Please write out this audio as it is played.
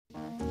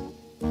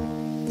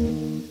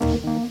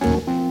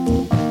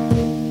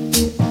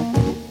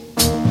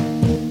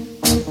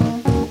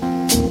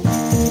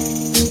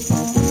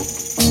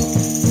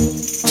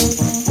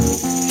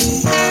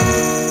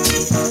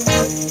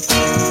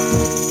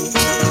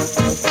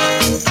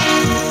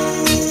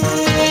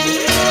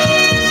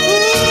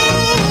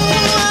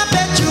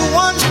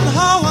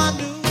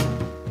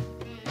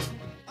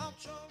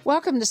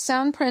to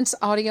Soundprints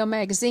Audio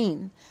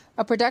Magazine,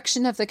 a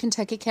production of the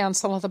Kentucky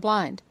Council of the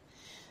Blind.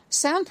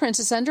 Soundprints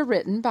is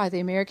underwritten by the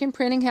American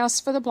Printing House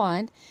for the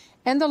Blind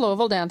and the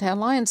Louisville Downtown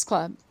Lions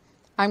Club.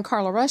 I'm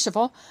Carla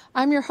Ruschival.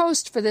 I'm your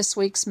host for this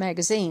week's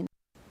magazine.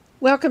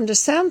 Welcome to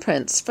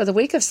Soundprints for the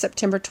week of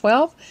September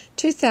 12,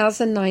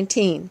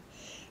 2019.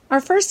 Our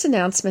first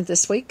announcement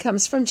this week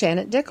comes from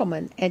Janet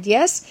Dickelman, and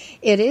yes,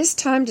 it is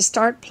time to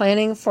start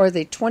planning for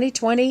the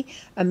 2020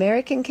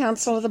 American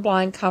Council of the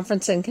Blind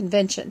Conference and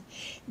Convention.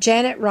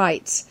 Janet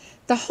writes,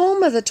 "The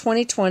home of the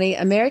 2020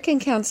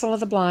 American Council of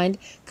the Blind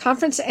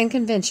Conference and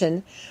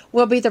Convention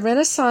will be the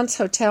Renaissance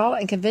Hotel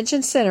and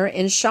Convention Center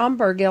in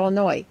Schaumburg,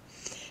 Illinois.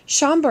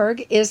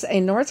 Schaumburg is a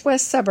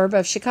northwest suburb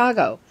of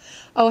Chicago.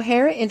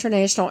 O'Hare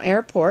International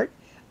Airport,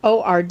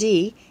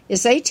 ORD,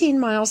 is 18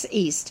 miles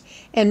east,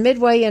 and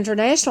Midway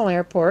International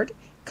Airport,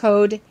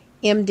 code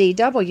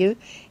MDW,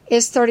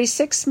 is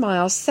 36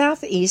 miles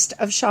southeast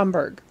of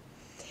Schaumburg.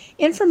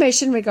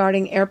 Information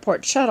regarding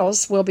airport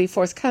shuttles will be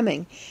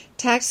forthcoming.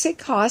 Taxi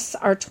costs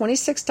are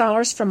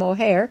 $26 from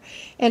O'Hare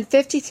and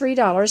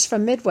 $53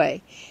 from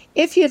Midway.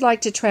 If you'd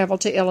like to travel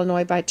to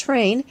Illinois by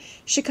train,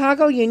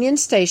 Chicago Union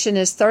Station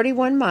is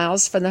 31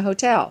 miles from the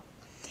hotel.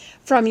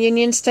 From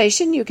Union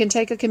Station, you can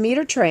take a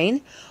commuter train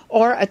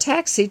or a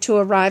taxi to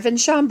arrive in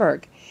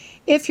Schaumburg.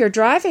 If you're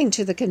driving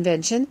to the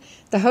convention,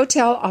 the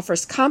hotel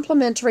offers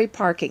complimentary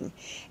parking.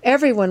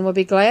 Everyone will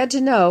be glad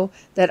to know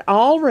that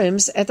all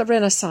rooms at the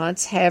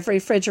Renaissance have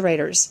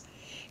refrigerators.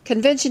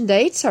 Convention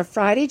dates are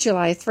Friday,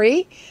 July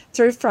 3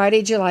 through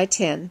Friday, July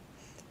 10.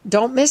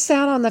 Don't miss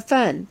out on the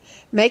fun.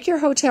 Make your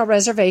hotel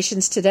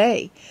reservations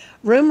today.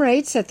 Room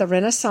rates at the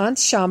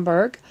Renaissance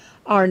Schaumburg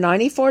are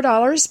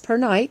 $94 per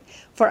night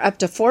for up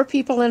to 4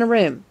 people in a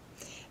room.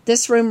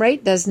 This room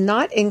rate does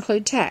not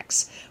include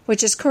tax,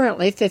 which is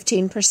currently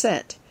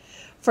 15%.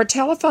 For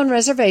telephone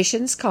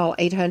reservations, call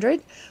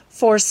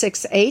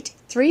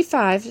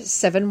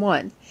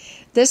 800-468-3571.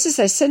 This is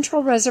a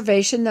central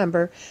reservation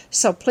number,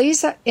 so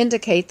please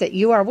indicate that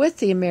you are with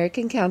the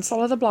American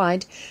Council of the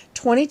Blind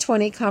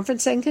 2020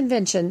 Conference and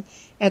Convention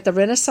at the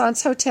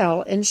Renaissance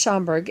Hotel in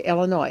Schaumburg,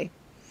 Illinois.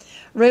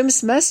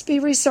 Rooms must be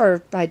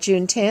reserved by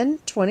June 10,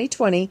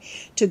 2020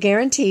 to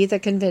guarantee the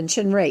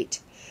convention rate.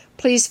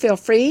 Please feel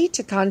free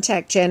to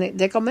contact Janet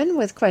Dickelman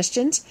with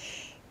questions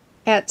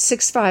at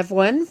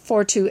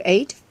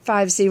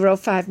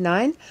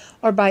 651-428-5059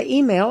 or by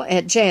email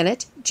at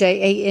Janet,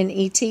 Janet,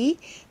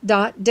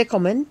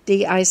 .Dickelman,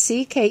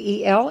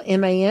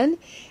 Dickelman,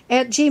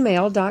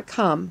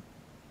 @gmail.com.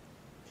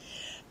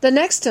 The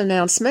next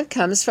announcement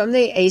comes from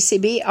the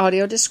ACB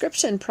Audio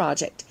Description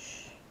Project.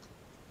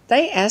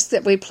 They ask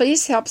that we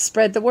please help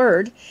spread the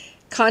word.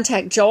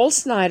 Contact Joel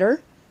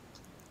Snyder,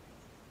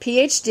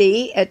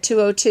 PhD, at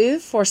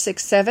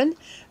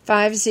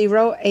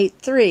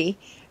 202-467-5083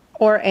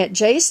 or at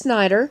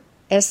jsnyder,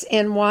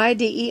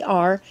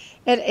 SNYDER,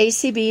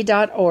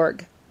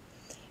 @acb.org.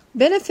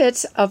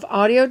 Benefits of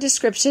Audio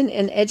Description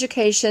in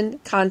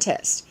Education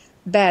Contest,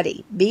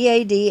 BADIE,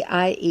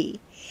 BADIE.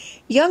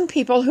 Young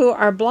people who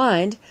are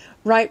blind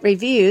write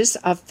reviews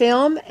of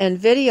film and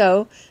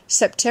video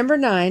September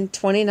 9,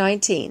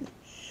 2019.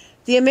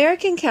 The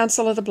American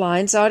Council of the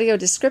Blind's Audio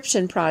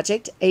Description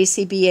Project,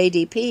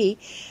 ACBADP,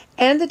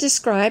 and the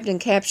Described and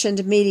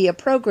Captioned Media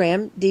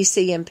Program,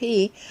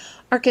 DCMP,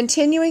 are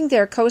continuing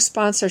their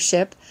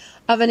co-sponsorship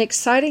of an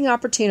exciting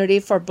opportunity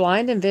for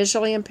blind and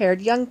visually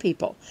impaired young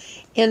people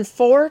in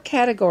 4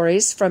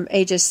 categories from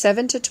ages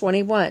 7 to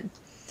 21.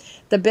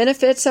 The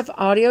Benefits of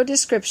Audio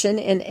Description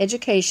in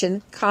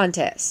Education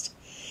Contest.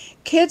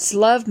 Kids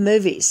love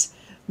movies.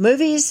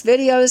 Movies,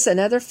 videos, and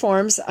other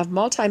forms of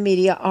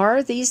multimedia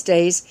are, these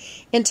days,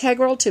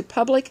 integral to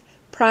public,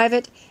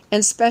 private,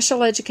 and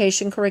special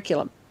education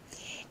curriculum.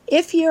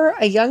 If you're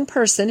a young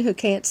person who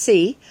can't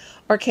see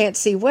or can't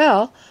see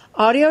well,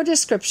 audio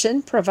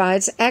description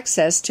provides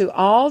access to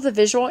all the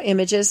visual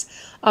images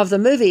of the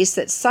movies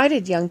that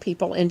sighted young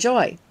people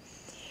enjoy.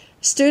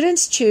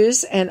 Students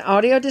choose an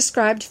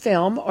audio-described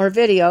film or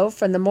video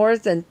from the more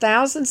than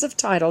thousands of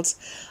titles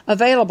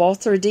available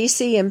through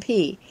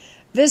DCMP.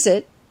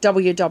 Visit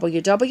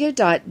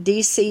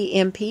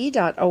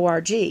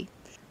www.dcmp.org.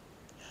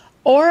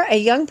 Or a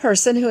young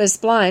person who is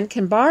blind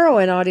can borrow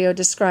an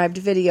audio-described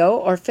video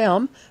or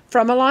film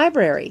from a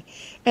library,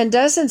 and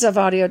dozens of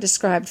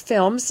audio-described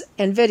films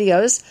and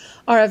videos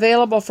are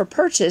available for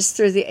purchase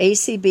through the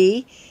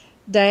ACB-ADP's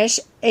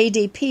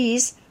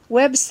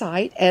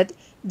website at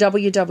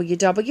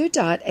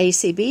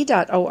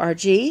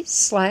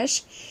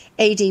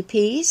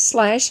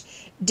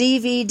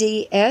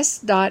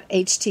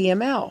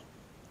www.acb.org/adp/dvds.html.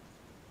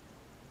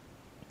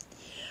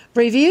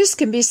 Reviews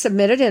can be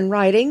submitted in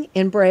writing,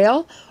 in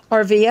Braille,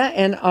 or via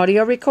an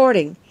audio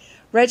recording.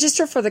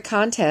 Register for the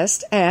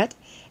contest at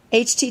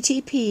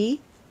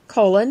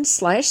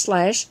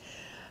http://listeningIsLearning,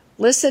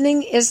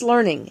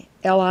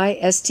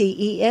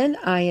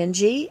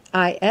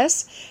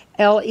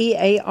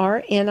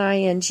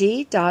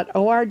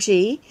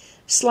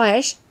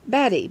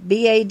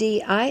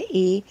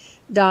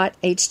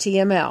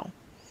 BADIE.html.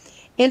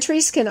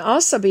 Entries can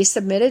also be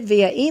submitted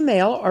via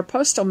email or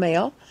postal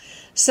mail.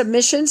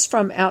 Submissions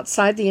from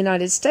outside the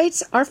United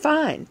States are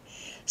fine.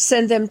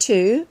 Send them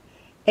to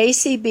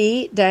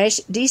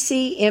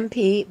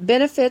ACB-DCMP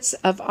Benefits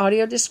of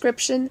Audio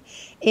Description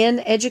in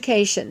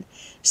Education,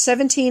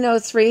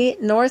 1703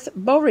 North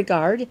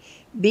Beauregard,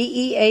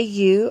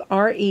 Beauregard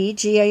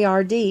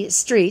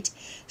Street,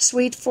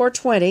 Suite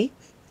 420,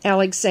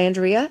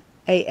 Alexandria,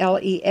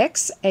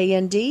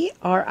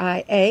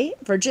 Alexandria,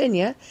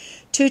 Virginia,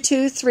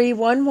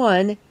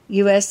 22311,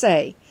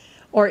 USA,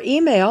 or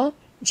email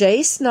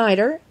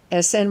jsnyder,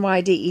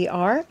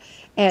 SNYDER,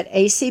 at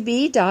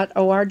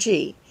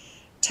acb.org.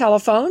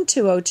 Telephone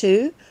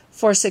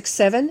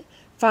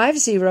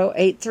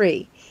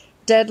 202-467-5083.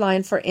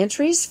 Deadline for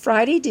entries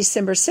Friday,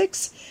 December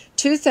 6,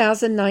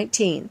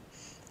 2019.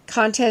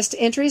 Contest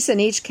entries in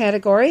each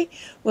category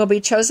will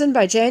be chosen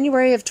by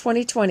January of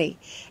 2020,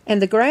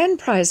 and the grand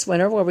prize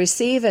winner will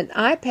receive an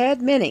iPad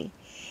mini.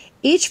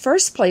 Each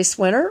first place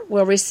winner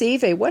will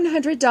receive a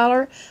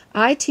 $100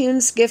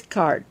 iTunes gift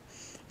card.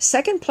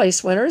 Second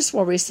place winners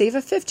will receive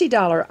a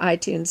 $50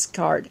 iTunes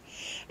card,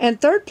 and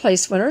third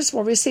place winners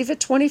will receive a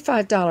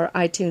 $25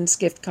 iTunes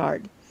gift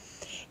card.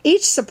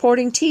 Each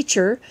supporting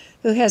teacher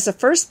who has a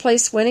first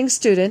place winning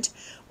student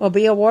will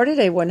be awarded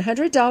a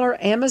 $100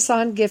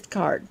 Amazon gift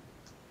card.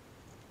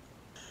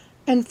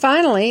 And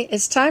finally,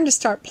 it's time to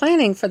start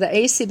planning for the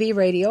ACB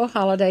Radio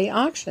Holiday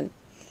Auction.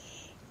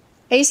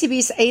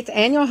 ACB's 8th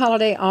Annual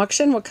Holiday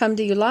Auction will come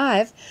to you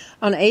live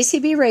on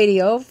ACB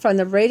Radio from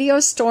the Radio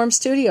Storm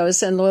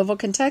Studios in Louisville,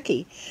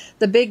 Kentucky.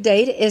 The big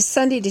date is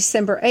Sunday,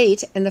 December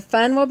 8, and the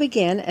fun will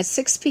begin at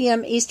 6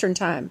 p.m. Eastern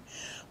Time.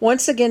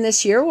 Once again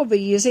this year, we'll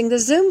be using the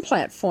Zoom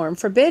platform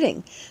for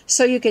bidding,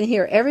 so you can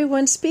hear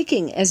everyone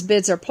speaking as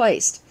bids are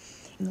placed.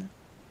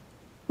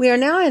 We are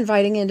now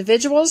inviting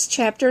individuals,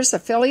 chapters,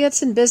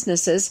 affiliates, and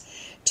businesses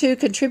to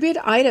contribute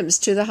items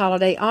to the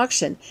holiday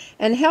auction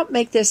and help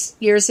make this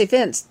year's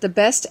events the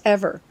best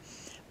ever.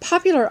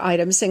 Popular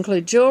items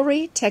include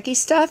jewelry, techie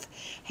stuff,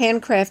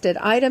 handcrafted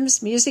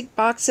items, music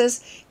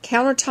boxes,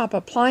 countertop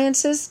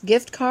appliances,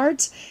 gift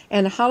cards,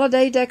 and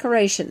holiday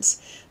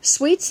decorations.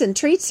 Sweets and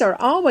treats are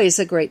always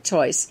a great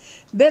choice.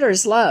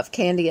 Bidders love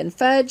candy and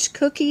fudge,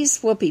 cookies,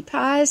 whoopie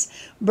pies,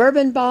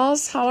 bourbon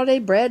balls, holiday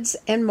breads,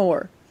 and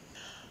more.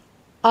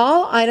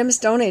 All items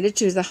donated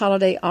to the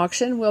holiday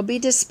auction will be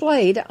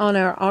displayed on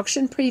our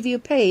auction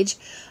preview page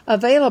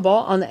available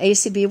on the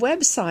ACB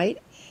website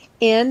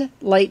in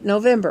late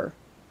November.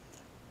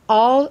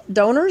 All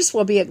donors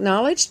will be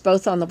acknowledged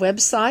both on the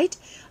website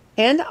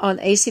and on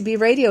ACB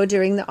Radio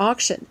during the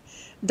auction.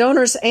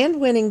 Donors and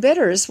winning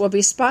bidders will be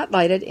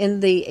spotlighted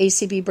in the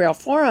ACB Braille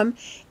Forum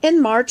in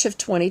March of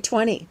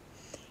 2020.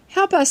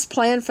 Help us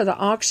plan for the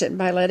auction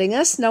by letting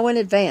us know in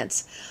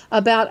advance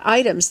about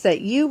items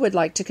that you would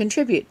like to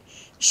contribute.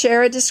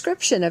 Share a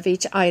description of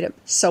each item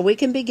so we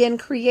can begin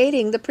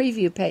creating the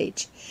preview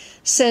page.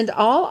 Send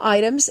all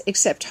items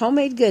except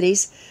homemade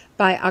goodies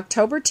by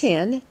October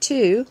 10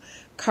 to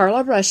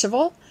Carla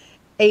Ruschival,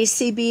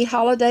 ACB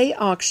Holiday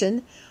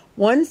Auction,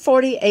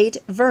 148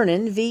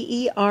 Vernon,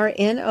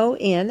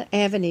 Vernon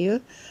Avenue,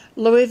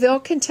 Louisville,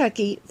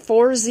 Kentucky,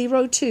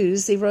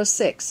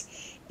 40206.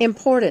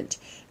 Important: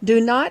 do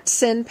not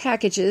send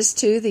packages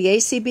to the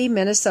ACB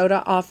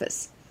Minnesota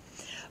office.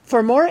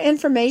 For more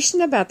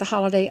information about the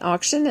holiday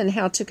auction and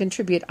how to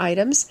contribute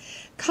items,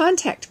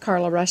 contact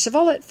Carla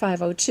Ruschival at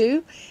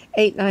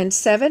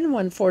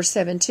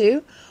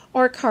 502-897-1472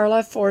 or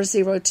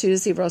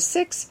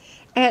carla40206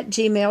 at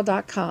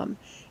gmail.com.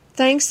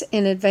 Thanks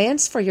in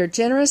advance for your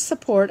generous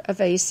support of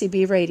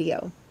ACB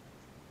Radio.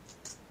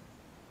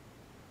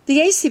 The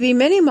ACB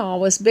Mini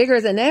Mall was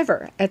bigger than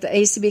ever at the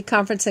ACB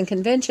Conference and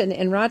Convention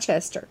in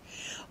Rochester.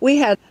 We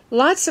had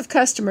lots of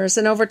customers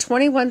and over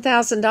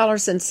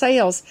 $21,000 in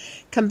sales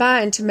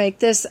combined to make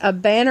this a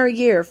banner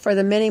year for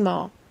the Mini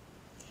Mall.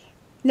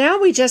 Now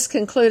we just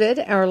concluded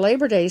our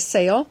Labor Day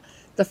sale,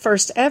 the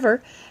first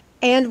ever,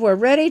 and we're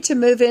ready to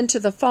move into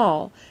the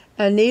fall.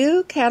 A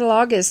new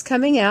catalog is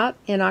coming out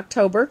in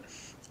October,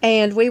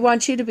 and we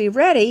want you to be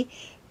ready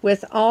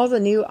with all the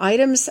new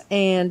items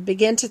and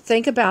begin to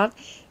think about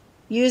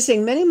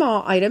using Mini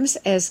Mall items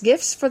as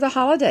gifts for the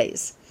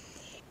holidays.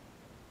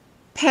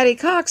 Patty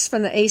Cox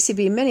from the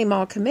ACB Mini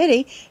Mall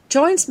Committee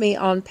joins me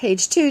on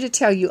page 2 to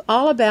tell you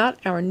all about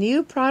our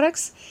new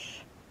products,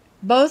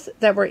 both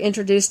that were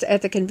introduced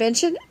at the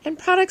convention and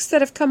products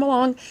that have come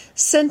along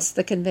since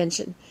the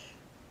convention.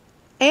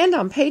 And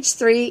on page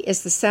 3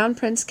 is the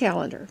Soundprints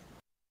calendar.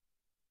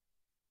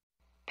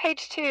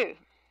 Page 2.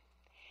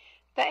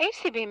 The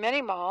ACB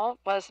Mini Mall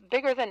was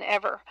bigger than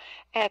ever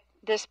at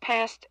this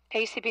past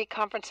ACB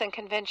Conference and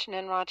Convention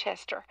in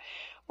Rochester.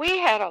 We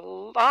had a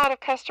lot of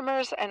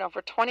customers and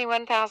over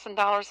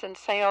 $21,000 in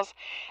sales,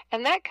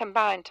 and that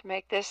combined to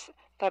make this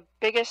the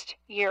biggest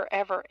year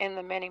ever in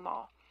the Mini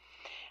Mall.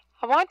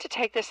 I want to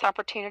take this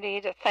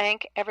opportunity to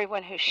thank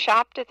everyone who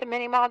shopped at the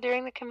Mini Mall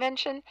during the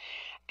convention,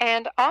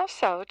 and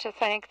also to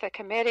thank the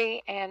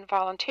committee and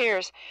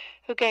volunteers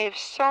who gave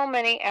so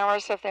many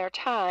hours of their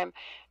time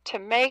to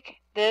make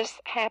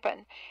this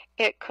happen.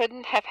 it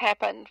couldn't have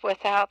happened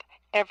without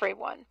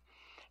everyone.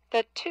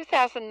 The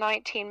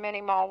 2019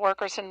 Mini Mall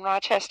workers in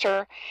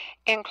Rochester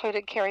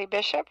included Carrie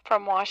Bishop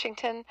from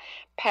Washington,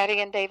 Patty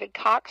and David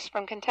Cox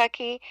from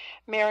Kentucky,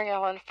 Mary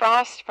Ellen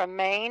Frost from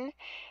Maine,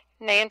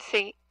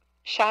 Nancy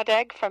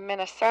Shadegg from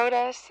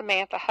Minnesota,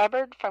 Samantha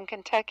Hubbard from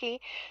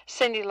Kentucky,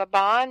 Cindy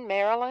LeBon,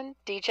 Maryland,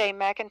 DJ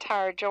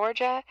McIntyre,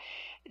 Georgia,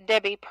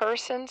 Debbie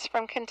Persons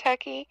from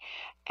Kentucky,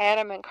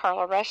 Adam and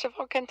Carla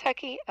Ruschival,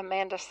 Kentucky,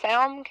 Amanda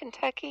Salm,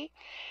 Kentucky,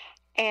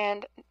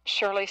 and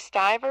Shirley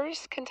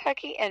Stivers,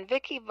 Kentucky, and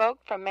Vicki Vogt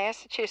from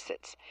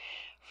Massachusetts.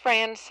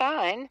 Fran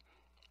Sine,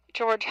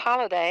 George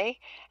Holliday,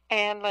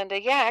 and Linda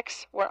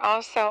Yax were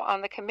also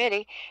on the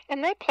committee,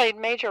 and they played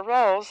major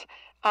roles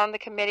on the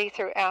committee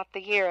throughout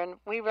the year, and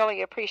we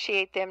really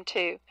appreciate them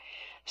too.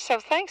 So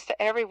thanks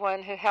to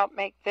everyone who helped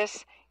make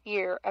this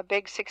year a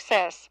big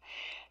success.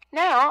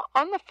 Now,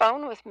 on the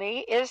phone with me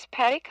is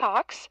Patty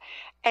Cox,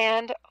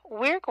 and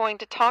we're going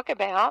to talk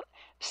about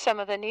some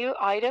of the new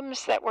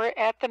items that were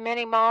at the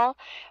Mini Mall,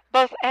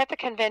 both at the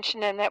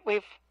convention and that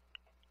we've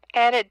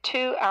added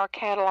to our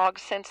catalog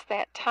since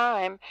that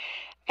time.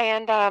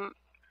 And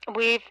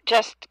we've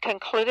just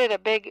concluded a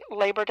big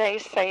Labor Day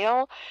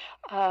sale.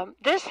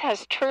 This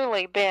has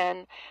truly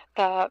been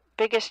the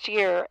biggest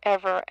year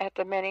ever at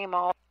the Mini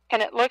Mall.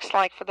 And it looks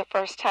like for the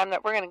first time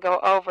that we're going to go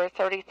over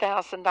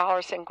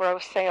 $30,000 in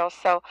gross sales.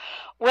 So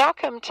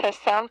welcome to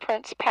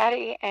Soundprints,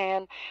 Patty,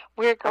 and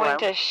we're going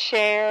to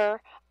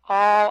share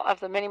all of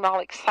the Mini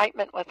Mall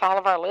excitement with all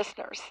of our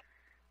listeners.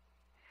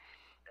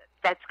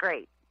 That's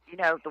great. You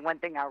know, the one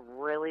thing I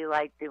really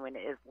like doing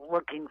is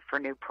looking for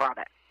new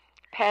products.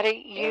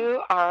 Patty,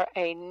 you are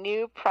a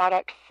new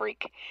product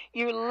freak.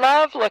 You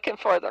love looking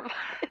for them.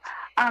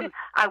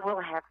 I will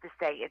have to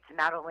say, it's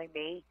not only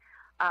me.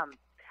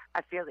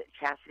 I feel that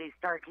Chastity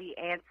Starkey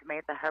and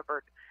Samantha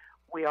Hubbard,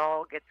 we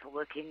all get to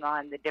looking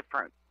on the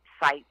different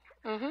sites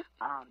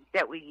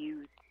that we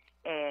use,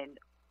 and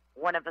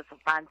one of us will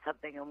find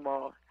something, and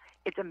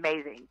it's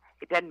amazing.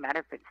 It doesn't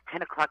matter if it's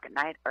 10 o'clock at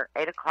night or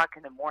 8 o'clock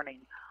in the morning.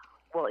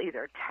 We'll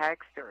either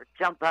text or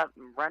jump up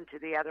and run to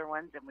the other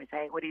ones, and we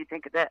say, what do you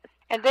think of this?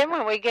 And then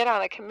when we get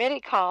on a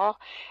committee call,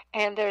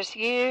 and there's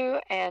you,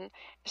 and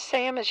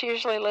Sam is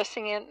usually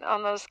listening in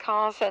on those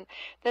calls, and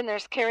then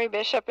there's Carrie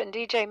Bishop and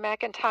DJ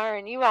McIntyre,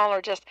 and you all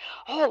are just,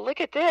 oh, look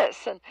at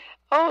this, and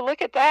oh,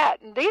 look at that.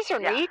 And these are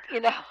neat,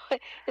 you know.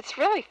 It's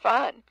really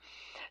fun.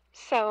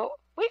 So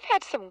we've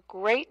had some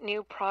great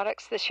new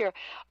products this year.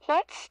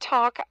 Let's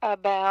talk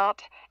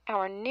about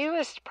our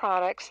newest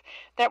products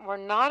that were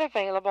not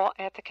available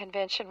at the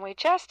convention. We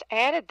just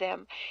added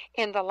them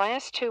in the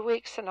last 2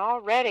 weeks, and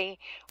already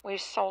we've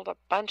sold a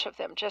bunch of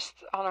them just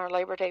on our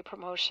Labor Day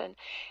promotion.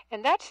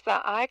 And that's the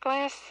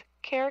eyeglass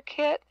care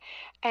kit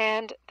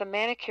and the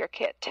manicure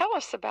kit. Tell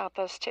us about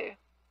those two.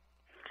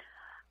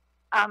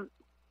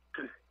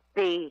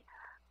 The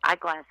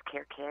eyeglass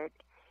care kit,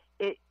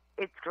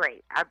 it's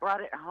great. I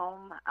brought it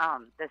home,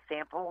 the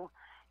sample,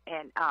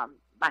 and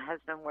my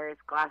husband wears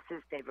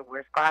glasses. David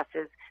wears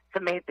glasses.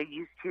 Samantha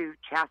used to.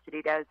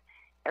 Chastity does.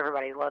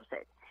 Everybody loves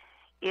it.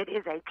 It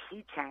is a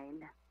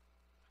keychain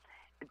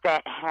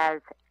that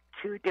has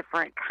two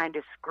different kind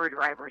of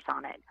screwdrivers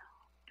on it.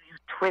 You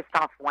twist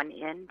off one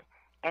end,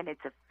 and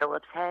it's a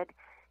Phillips head.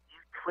 You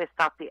twist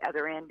off the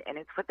other end, and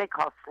it's what they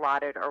call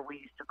slotted, or we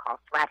used to call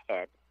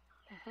flathead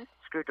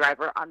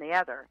screwdriver on the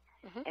other.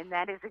 And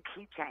that is a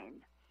keychain.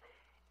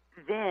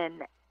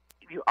 Then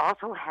you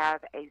also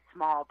have a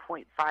small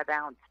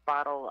 0.5-ounce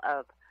bottle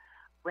of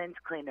lens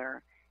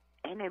cleaner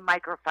and a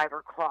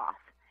microfiber cloth.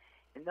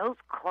 And those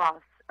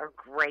cloths are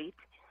great.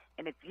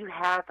 And if you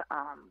have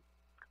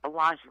a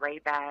lingerie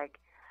bag,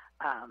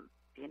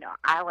 you know,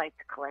 I like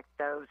to collect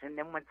those. And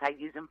then once I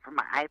use them for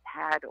my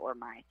iPad or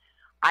my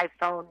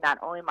iPhone, not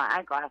only my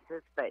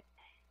eyeglasses, but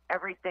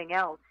everything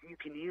else you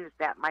can use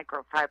that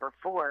microfiber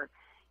for.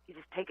 You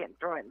just take it and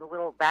throw it in the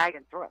little bag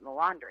and throw it in the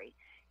laundry.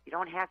 You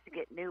don't have to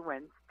get new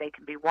ones. They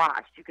can be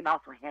washed. You can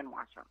also hand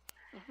wash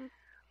them.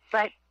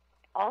 But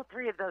all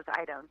three of those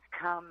items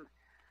come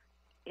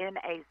in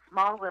a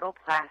small little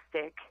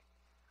plastic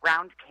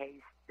round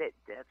case that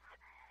dips.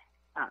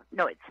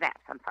 No, it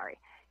snaps. I'm sorry.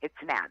 It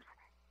snaps.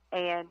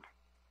 And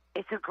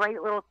it's a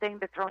great little thing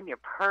to throw in your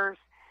purse.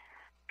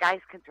 Guys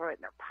can throw it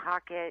in their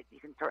pocket. You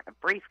can throw it in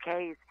a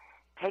briefcase.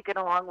 Take it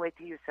along with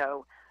you.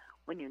 So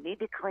when you need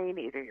to clean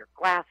either your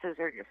glasses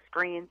or your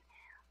screens,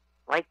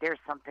 right there's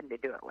something to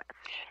do it with.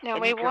 Now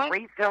and you can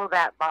refill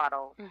that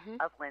bottle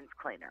of lens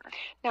cleaner.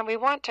 Now we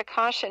want to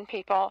caution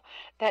people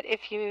that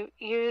if you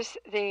use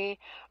the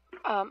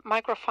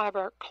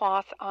microfiber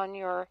cloth on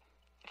your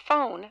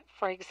phone,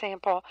 for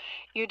example,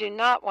 you do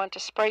not want to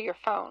spray your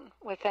phone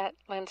with that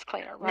lens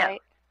cleaner,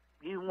 right?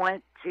 No. You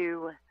want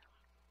to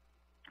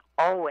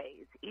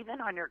always,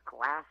 even on your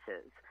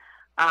glasses,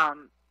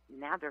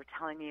 now they're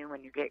telling you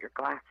when you get your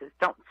glasses,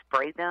 don't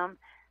spray them.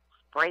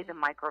 Spray the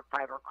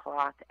microfiber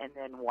cloth and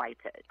then wipe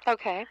it.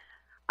 Okay.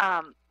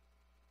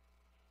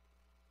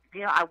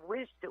 You know, I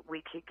wish that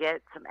we could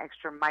get some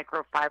extra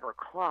microfiber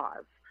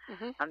cloths.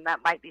 That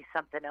might be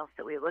something else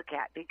that we look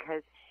at,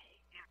 because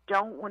you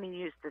don't want to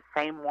use the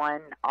same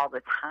one all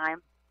the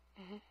time,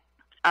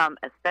 Mm-hmm.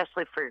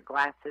 especially for your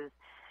glasses.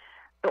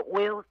 The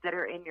oils that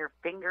are in your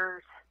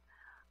fingers,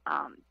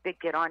 that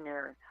get on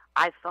your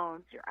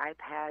iPhones, your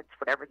iPads,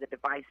 whatever the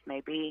device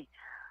may be,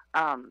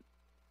 um,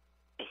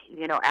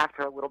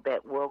 after a little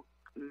bit will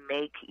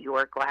make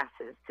your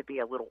glasses to be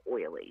a little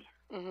oily.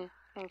 Mm-hmm.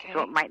 So it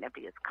Okay. might not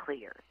be as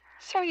clear.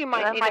 So you So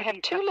might that need to might have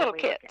be two something little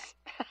we look at. kits.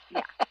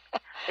 Yeah.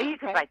 You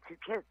could Right. buy 2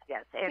 kits,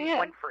 yes, and Yeah.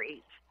 one for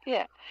each.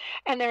 Yeah.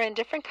 And they're in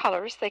different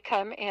colors. They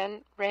come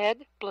in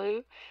red,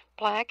 blue,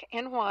 black,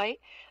 and white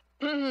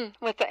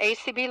with the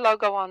ACB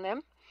logo on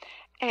them.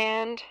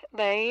 And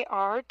they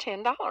are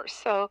 $10.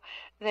 So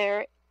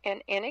they're they're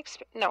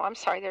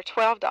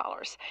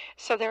 $12.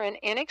 So they're an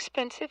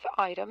inexpensive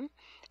item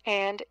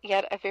and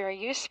yet a very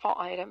useful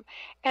item.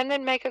 And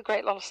then make a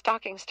great little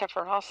stocking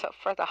stuffer also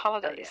for the Oh,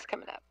 holidays yeah.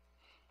 coming up.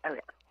 Oh,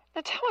 yeah.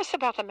 Now tell us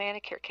about the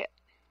manicure kit.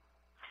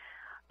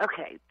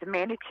 Okay, the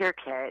manicure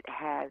kit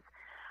has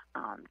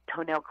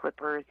toenail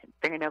clippers and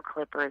fingernail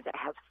clippers. It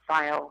has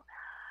file,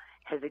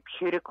 has a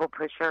cuticle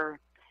pusher.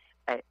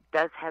 It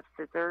does have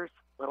scissors,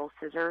 little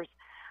scissors.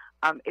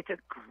 It's a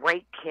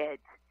great kit.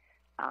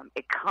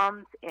 It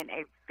comes in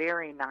a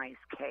very nice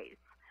case.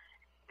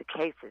 The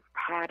case is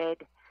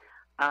padded.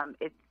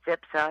 It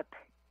zips up.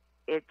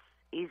 It's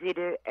easy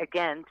to,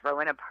 again, throw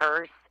in a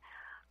purse,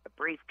 a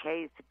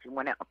briefcase if you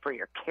want it for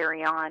your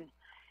carry-on.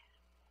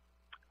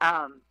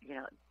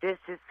 This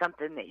is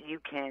something that you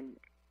can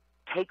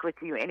take with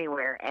you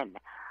anywhere. And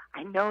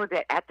I know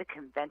that at the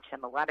convention,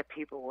 a lot of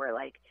people were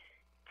like,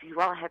 do you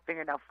all have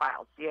fingernail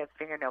files? Do you have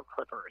fingernail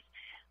clippers?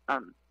 I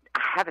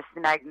have a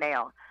snag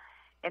nail.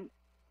 And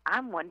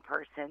I'm one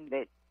person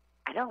that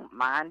I don't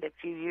mind if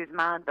you use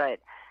mine, but,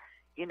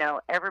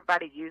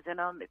 everybody using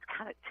them, it's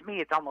kind of, to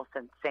me, it's almost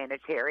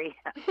unsanitary.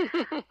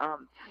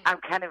 I'm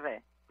kind of a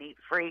neat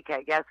freak,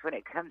 I guess, when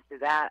it comes to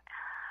that.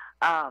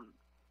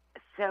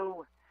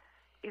 So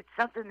it's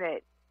something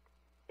that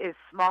is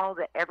small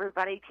that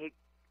everybody could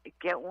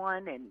get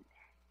one and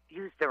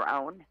use their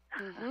own,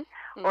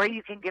 or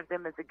you can give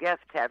them as a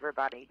gift to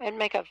everybody. And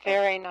make a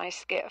very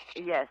nice gift.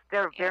 Yes,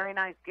 they're a very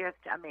nice gift.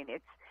 I mean,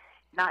 it's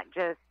not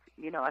just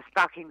a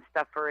stocking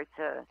stuffer.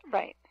 It's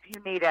right. If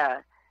you need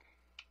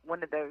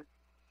one of those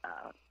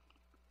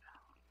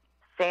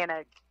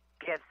Santa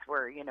gifts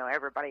where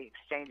everybody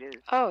exchanges,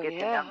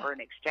 gets a number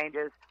and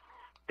exchanges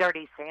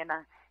Dirty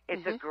Santa.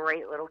 It's a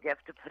great little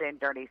gift to put in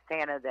Dirty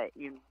Santa that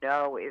is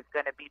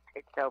going to be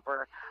picked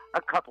over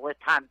a couple of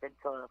times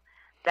until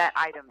that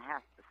item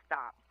has to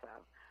stop. So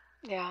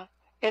yeah,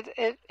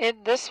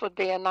 this would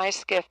be a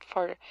nice gift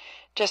for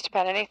just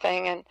about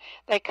anything, and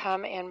they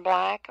come in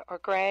black or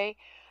gray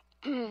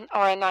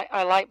or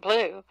a light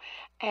blue,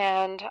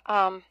 and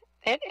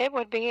it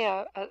would be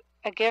a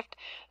gift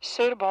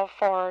suitable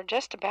for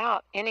just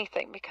about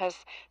anything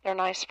because they're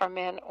nice for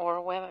men or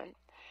women.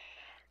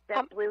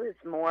 That blue is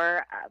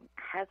more,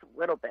 has a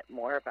little bit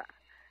more of a,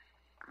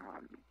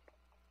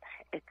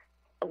 it's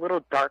a little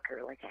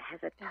darker, like it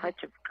has a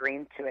touch of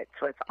green to it,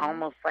 so it's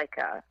almost like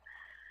a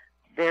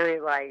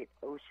very light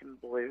ocean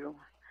blue,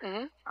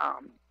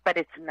 but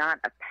it's not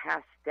a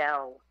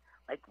pastel,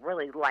 like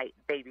really light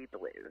baby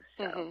blue,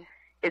 so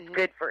it's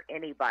good for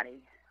anybody.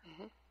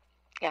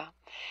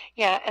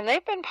 Yeah, and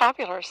they've been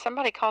popular.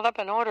 Somebody called up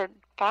and ordered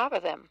 5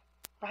 of them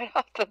right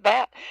off the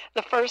bat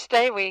the first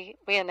day we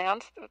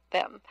announced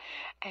them,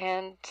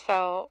 and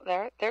so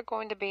they're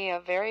going to be a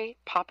very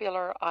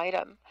popular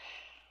item.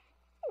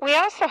 We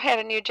also had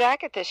a new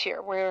jacket this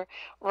year. We're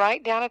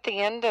right down at the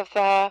end of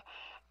the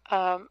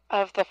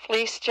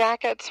fleece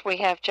jackets. We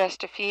have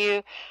just a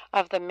few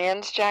of the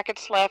men's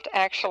jackets left,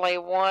 actually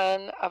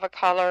one of a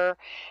color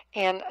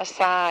and a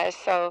size,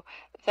 so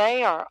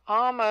they are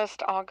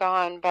almost all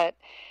gone, but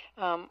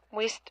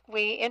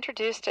we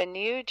introduced a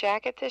new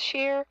jacket this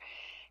year,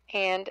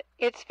 and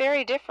it's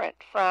very different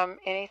from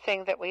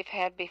anything that we've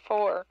had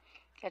before.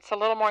 It's a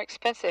little more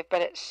expensive,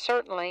 but it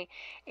certainly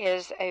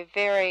is a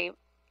very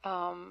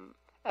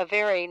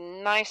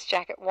nice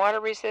jacket, water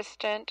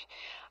resistant.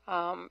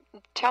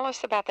 Tell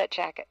us about that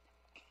jacket.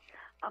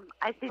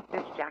 I think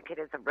this jacket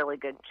is a really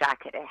good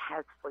jacket. It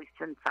has fleece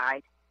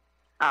inside.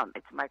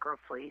 It's micro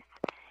fleece,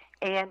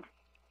 and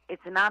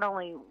it's not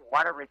only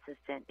water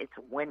resistant, it's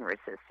wind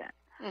resistant.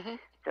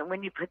 So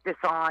when you put this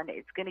on,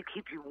 it's going to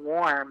keep you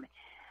warm.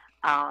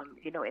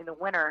 In the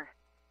winter,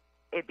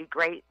 it'd be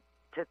great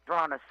to throw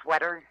on a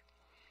sweater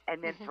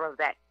and then throw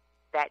that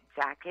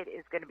jacket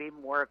is going to be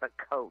more of a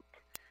coat.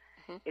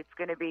 It's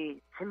going to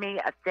be, to me,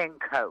 a thin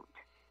coat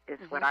is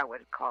what I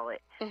would call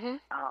it.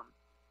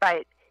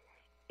 But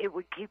it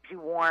would keep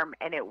you warm,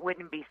 and it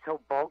wouldn't be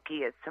so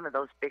bulky as some of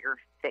those bigger,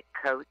 thick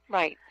coats.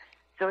 Right.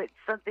 So it's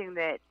something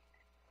that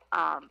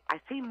I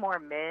see more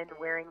men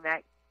wearing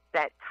that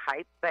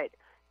type, but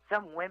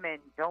some women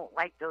don't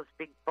like those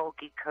big,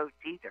 bulky coats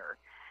either.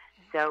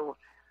 So,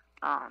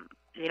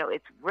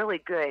 it's really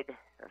good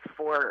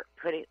for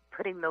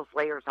putting those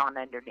layers on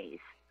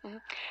underneath.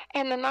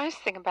 And the nice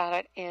thing about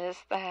it is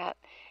that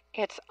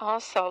it's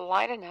also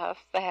light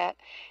enough that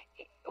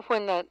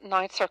when the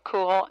nights are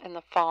cool in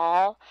the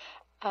fall,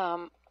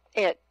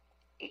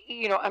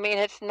 I mean,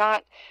 it's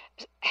not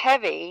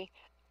heavy,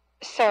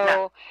 No.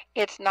 so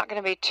it's not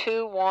going to be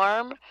too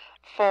warm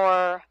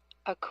for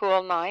a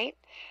cool night,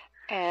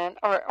 and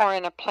or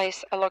in a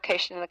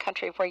location in the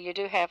country where you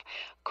do have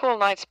cool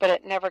nights, but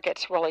it never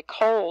gets really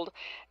cold.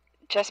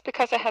 Just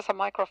because it has a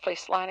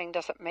microfleece lining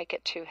doesn't make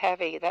it too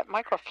heavy. That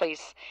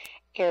microfleece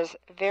is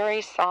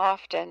very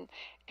soft, and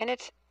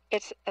it's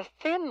a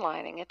thin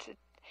lining. It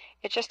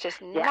just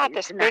is Yeah, not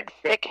it's this not big,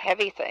 thick. thick,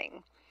 heavy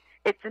thing.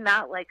 It's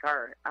not like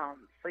our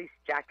fleece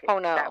jackets. Oh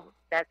no.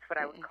 That's what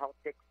I would Mm-mm. call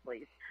thick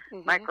fleece.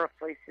 Mhm.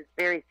 Microfleece is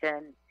very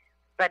thin,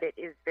 but it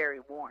is very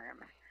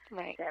warm.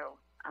 Right. So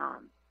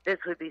this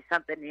would be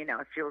something,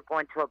 if you were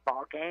going to a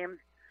ball game,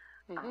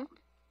 Mhm.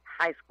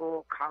 high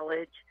school,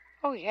 college.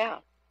 Oh yeah.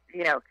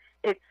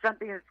 It's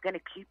something that's going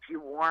to keep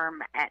you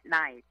warm at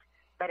night,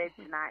 but it's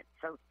Mhm. not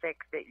so thick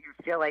that you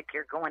feel like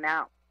you're going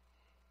out.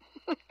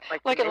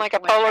 Looking like a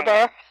Michelin polar Man.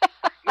 bear.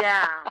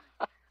 Yeah.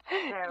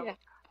 So Yeah.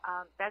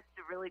 that's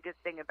the really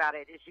good thing about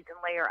it is you can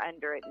layer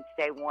under it and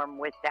stay warm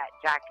with that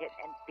jacket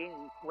and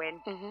being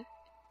wind Mhm.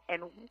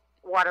 and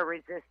water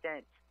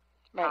resistant.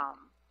 Right.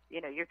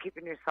 You're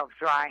keeping yourself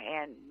dry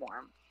and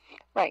warm.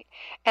 Right.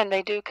 And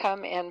they do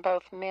come in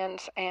both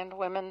men's and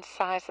women's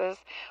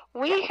sizes.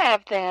 We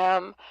have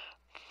them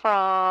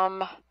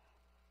from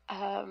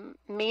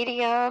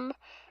medium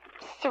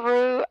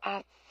through,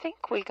 I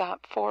think we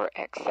got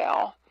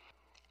 4XL.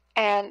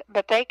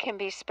 But they can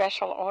be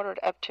special ordered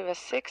up to a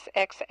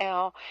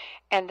 6XL,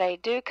 and they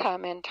do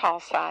come in tall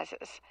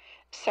sizes.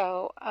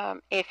 So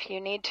if you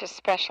need to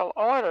special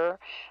order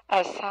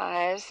a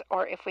size,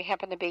 or if we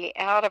happen to be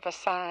out of a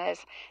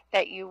size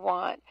that you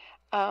want,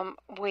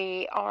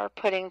 we are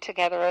putting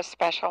together a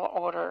special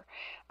order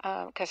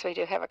because we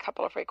do have a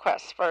couple of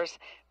requests for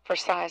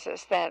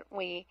sizes that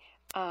we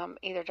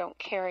either don't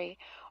carry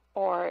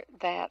or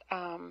that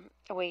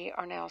we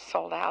are now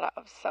sold out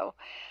of. So,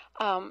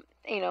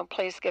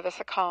 please give us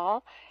a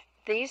call.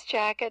 These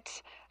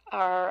jackets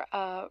are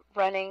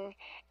running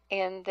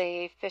in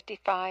the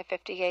 $55,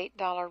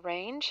 $58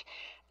 range.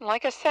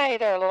 Like I say,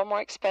 they're a little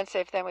more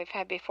expensive than we've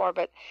had before,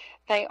 but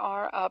they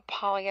are a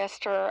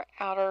polyester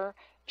outer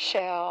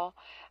shell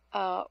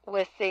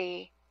with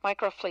the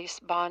microfleece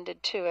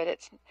bonded to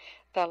it.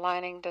 The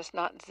lining does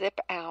not zip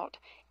out.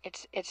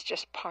 It's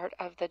just part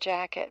of the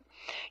jacket.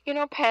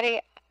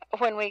 Patty,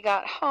 when we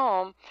got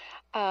home,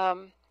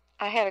 I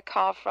had a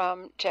call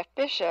from Jeff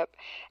Bishop,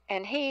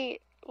 and he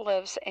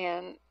lives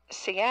in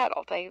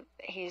Seattle.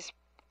 He's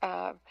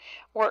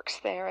works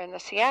there in the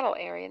Seattle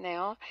area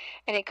now,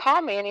 and he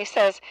called me and he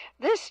says,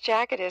 "This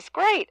jacket is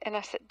great." And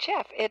I said,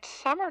 "Jeff, it's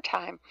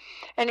summertime,"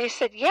 and he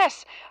said,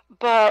 "Yes,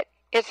 but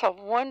it's a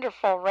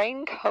wonderful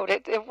raincoat.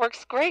 It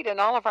works great in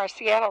all of our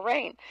Seattle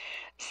rain."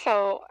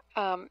 So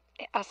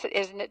I said,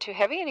 "Isn't it too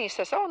heavy?" And he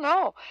says, "Oh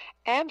no,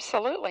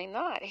 absolutely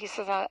not." He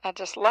says, I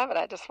just love it.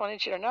 I just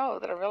wanted you to know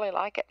that I really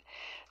like it."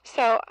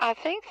 So I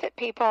think that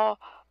people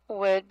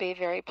would be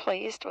very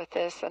pleased with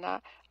this, and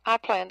I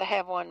plan to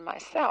have one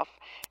myself.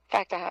 In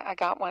fact, I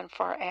got one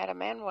for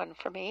Adam and one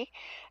for me,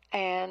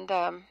 and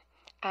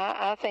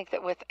I think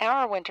that with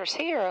our winters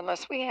here,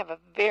 unless we have a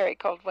very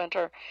cold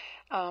winter,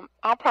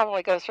 I'll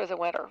probably go through the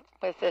winter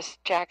with this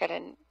jacket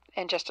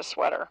and just a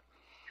sweater.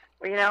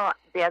 Well,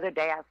 the other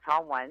day I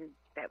saw one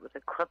that was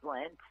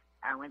equivalent.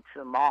 I went to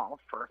the mall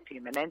for a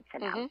few minutes,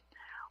 and I was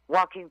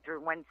walking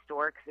through one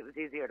store because it was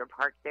easier to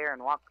park there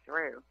and walk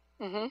through.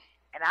 Mm-hmm.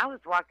 And I was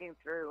walking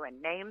through a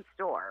name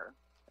store,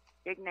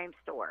 big name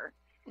store,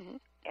 Mm-hmm.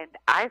 and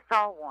I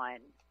saw one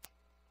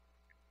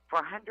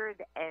for $113.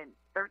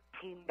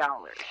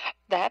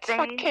 That's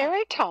what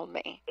Carrie told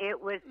me. It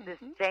was the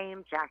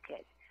same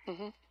jacket.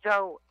 Mm-hmm.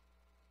 So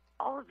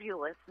all of you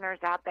listeners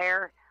out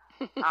there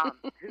who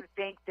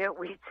think that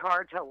we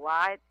charge a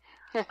lot,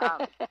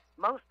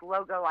 most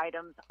logo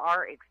items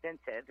are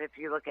expensive if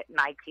you look at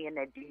Nike and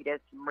Adidas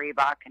and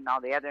Reebok and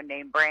all the other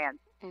name brands.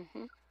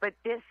 Mm-hmm. But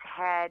this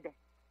had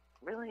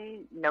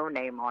really no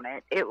name on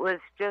it. It was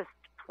just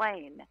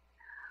plain.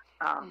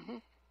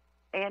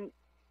 And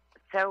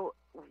so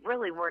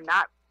really we're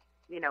not,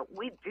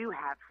 we do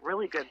have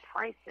really good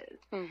prices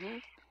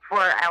for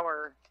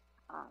our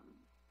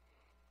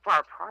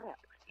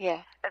products.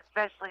 Yeah.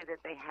 Especially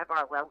that they have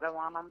our logo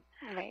on them.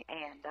 Right.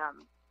 And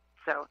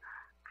so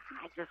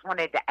I just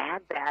wanted to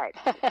add that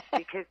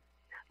because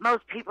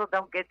most people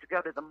don't get to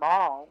go to the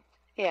mall.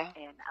 Yeah.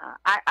 And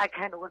I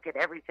kind of look at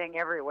everything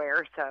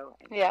everywhere, so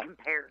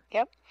compare.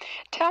 Yep.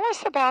 Tell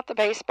us about the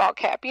baseball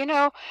cap.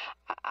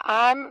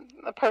 I'm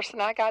a person,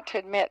 I got to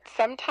admit,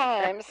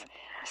 sometimes,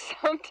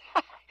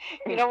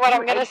 you know what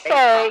I'm going to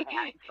say?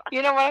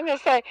 You know what I'm going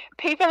to say?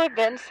 People have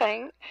been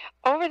saying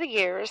over the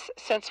years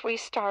since we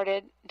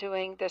started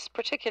doing this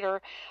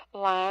particular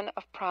line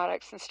of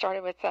products and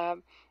started with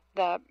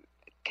the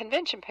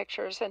convention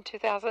pictures in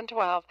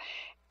 2012,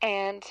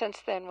 and since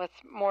then with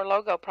more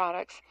logo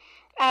products,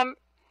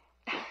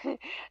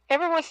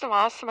 every once in a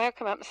while somebody will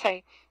come up and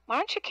say, "Why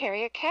don't you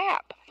carry a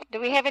cap? Do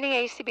we have any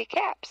ACB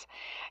caps?"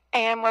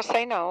 And we'll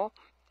say no.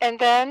 And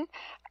then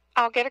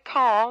I'll get a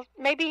call,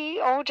 maybe,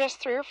 just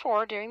 3 or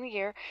 4 during the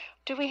year.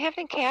 do we have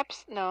any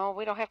caps? No,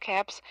 we don't have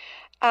caps.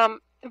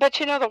 But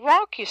the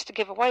walk used to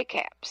give away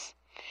caps.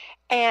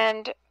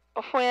 And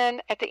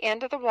when at the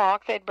end of the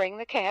walk they'd bring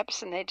the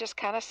caps and they'd just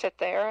kind of sit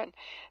there and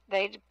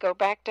they'd go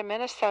back to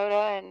Minnesota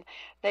and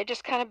they'd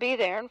just kind of be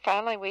there, and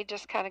finally we'd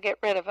just kind of get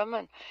rid of them,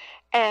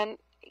 and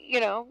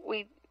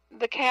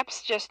the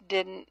caps just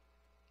didn't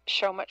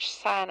show much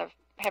sign of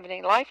having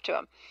any life to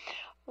them.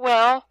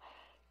 Well,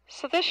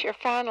 so this year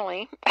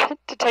finally,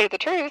 to tell you the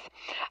truth,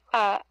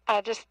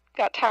 I just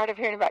got tired of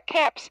hearing about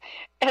caps,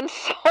 and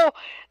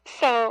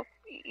so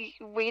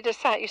we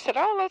decided. You said,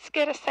 "Oh, let's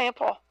get a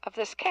sample of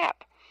this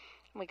cap."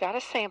 We got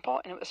a sample,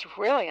 and it was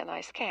really a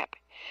nice cap.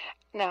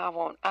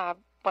 Now I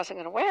wasn't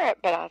going to wear it,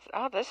 but I thought,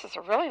 "Oh, this is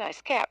a really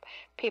nice cap.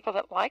 People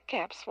that like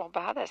caps will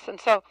buy this." And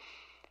so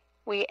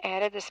we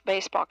added this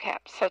baseball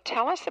cap. So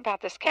tell us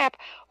about this cap,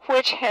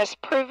 which has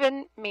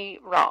proven me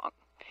wrong.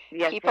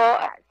 Yes, People,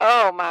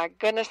 oh my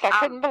goodness, I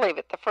couldn't believe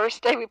it. The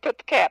first day we put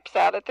the caps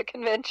out at the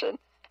convention.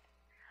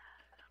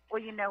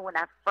 Well, when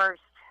I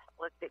first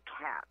looked at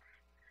caps,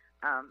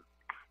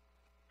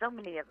 so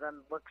many of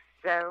them look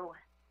so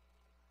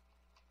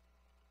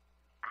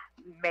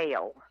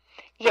male.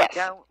 Yes.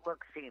 They don't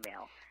look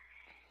female.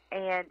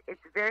 And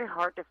it's very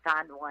hard to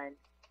find one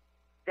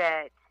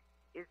that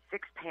is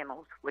 6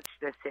 panels, which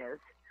this is.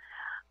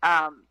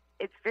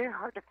 It's very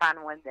hard to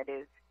find one that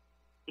is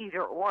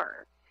either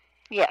or.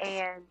 Yes.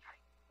 And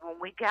when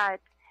we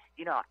got,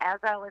 as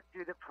I looked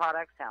through the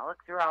products and I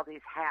looked through all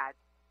these hats,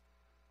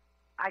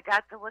 I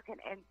got to looking,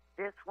 and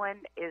this one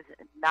is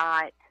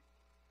not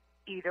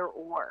either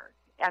or.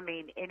 I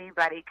mean,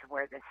 anybody can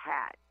wear this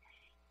hat.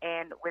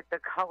 And with the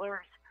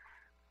colors,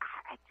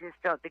 I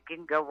just don't think it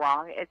can go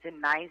wrong. It's a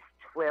nice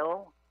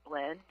twill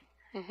blend.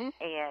 Mm-hmm.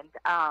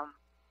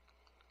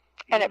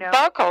 And it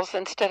buckles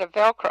instead of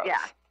Velcros.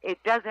 Yeah,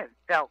 it doesn't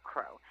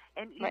Velcro.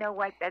 And you Right. know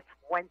what? That's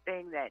one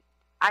thing that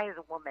I, as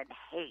a woman,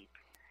 hate.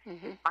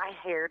 Mm-hmm. My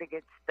hair to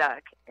get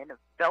stuck in a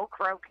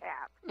Velcro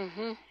cap.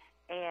 Mm-hmm.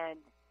 And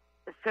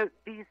so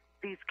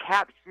these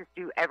caps just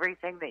do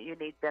everything that you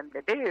need them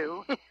to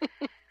do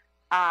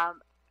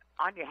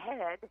on your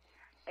head.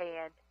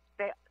 And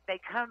they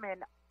come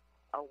in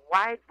a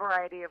wide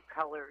variety of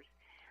colors.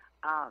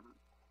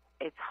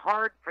 It's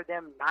hard for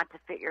them not to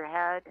fit your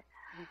head.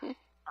 Mm-hmm.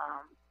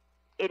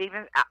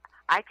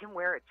 I can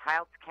wear a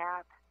child's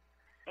cap,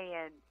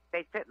 and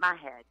they fit my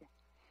head.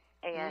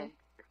 And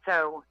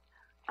so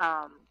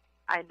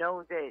I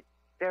know that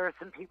there are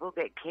some people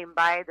that came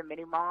by the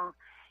mini mall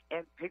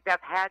and picked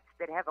up hats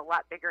that have a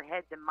lot bigger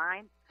head than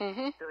mine.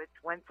 Mm-hmm. So it's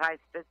one size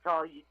fits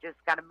all. You just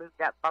got to move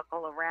that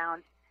buckle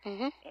around.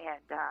 Mm-hmm.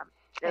 And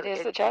it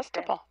is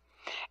adjustable.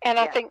 And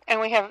yeah. I think, and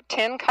we have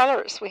 10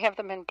 colors. We have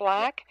them in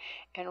black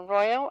and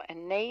royal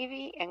and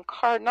navy and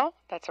cardinal,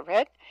 that's a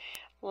red,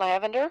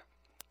 lavender,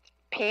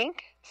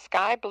 pink,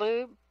 sky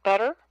blue,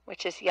 butter,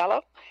 which is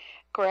yellow,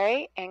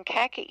 gray, and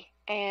khaki.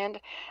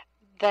 And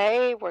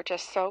they were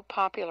just so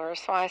popular.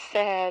 So I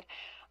said,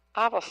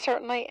 I will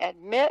certainly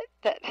admit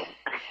that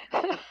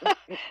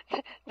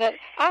that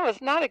I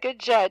was not a good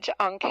judge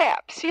on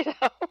caps,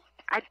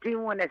 I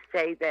do want to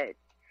say that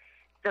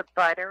the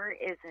butter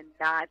is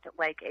not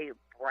like a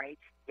bright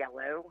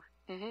yellow.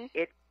 Mm-hmm.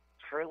 It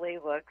truly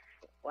looks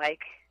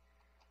like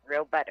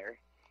real butter.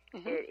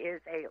 Mm-hmm. It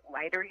is a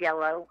lighter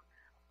yellow,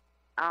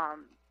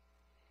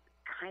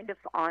 kind of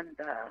on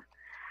the...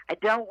 I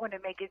don't want to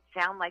make it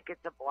sound like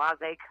it's a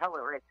blasé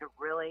color. It's a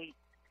really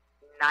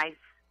nice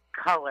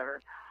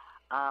color.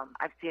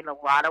 I've seen a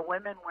lot of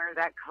women wear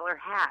that color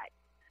hat,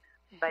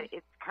 but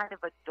it's kind of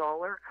a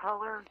duller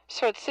color.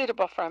 So it's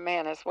suitable for a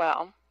man as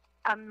well.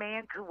 A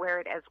man could wear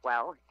it as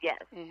well,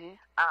 yes. Mm-hmm.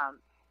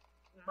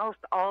 Most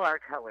all our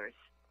colors,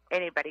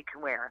 anybody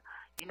can wear.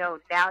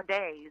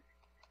 Nowadays,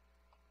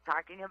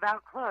 talking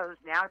about clothes,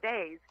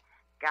 nowadays,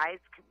 guys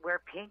can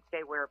wear pink,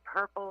 they wear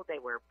purple, they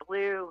wear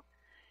blue,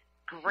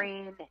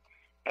 green,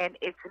 and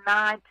it's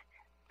not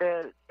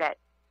that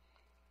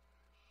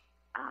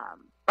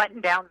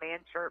button-down man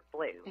shirt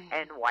blue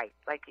and white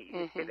like it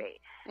used to be.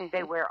 Mm-hmm.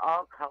 They wear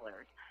all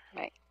colors.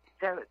 Right.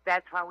 So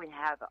that's why we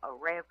have an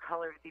array of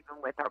colors,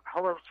 even with our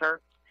polo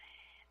shirts.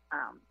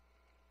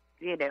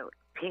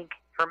 Pink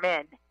for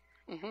men.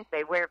 Mm-hmm.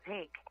 They wear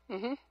pink.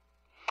 Mm-hmm.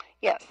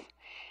 Yes.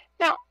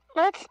 Now,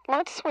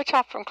 let's switch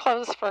off from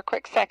clothes for a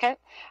quick second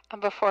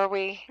before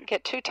we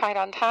get too tight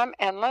on time,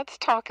 and let's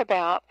talk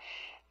about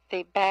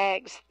the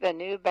bags, the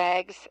new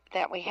bags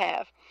that we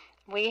have.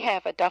 We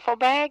have a duffel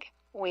bag,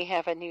 we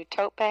have a new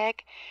tote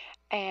bag,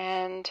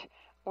 and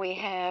we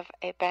have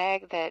a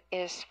bag that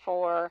is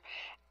for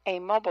a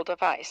mobile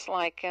device,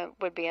 like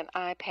would be an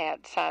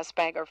iPad size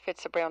bag or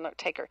fits a Braille note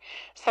taker.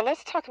 So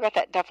let's talk about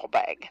that duffel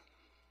bag.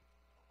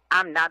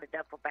 I'm not a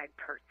duffel bag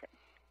person.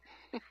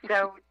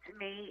 So to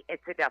me,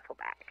 it's a duffel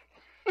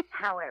bag.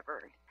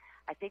 However,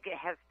 I think it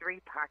has 3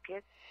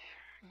 pockets.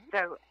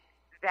 So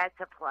that's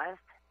a plus.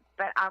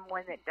 But I'm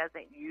one that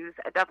doesn't use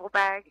a duffel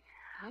bag.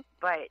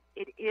 But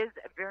it is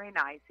very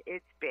nice.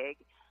 It's big.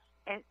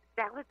 And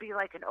that would be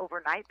like an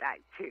overnight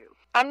bag, too.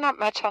 I'm not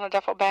much on a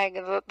duffel bag.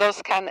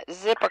 Those kind that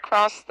zip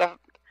across the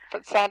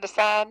side to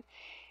side.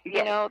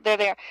 You know, they're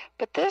there.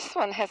 But this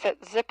one has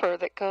that zipper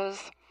that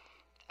goes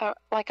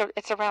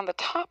it's around the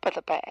top of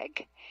the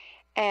bag,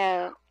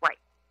 and Right.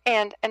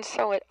 and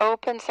so it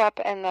opens up,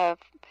 and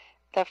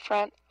the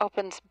front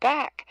opens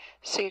back,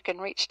 so you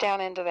can reach down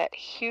into that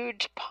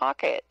huge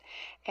pocket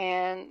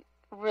and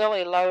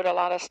really load a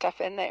lot of stuff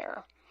in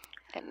there.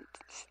 And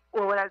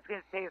Well, what I was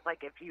going to say is,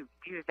 like, if you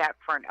use that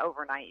for an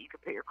overnight, you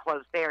could put your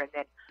clothes there, and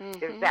then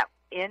there's that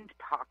end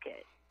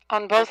pocket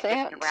on both that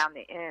ends. zips around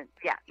the end.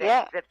 Yeah,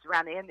 Yeah. that zips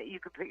around the end that you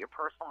could put your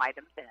personal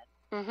items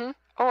in.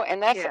 Oh,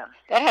 and that Yeah.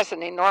 has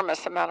an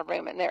enormous amount of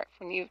room in there.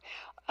 When you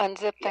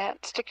unzip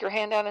that, stick your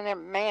hand down in there,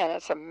 man,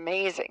 it's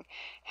amazing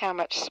how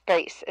much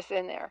space is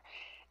in there.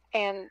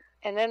 And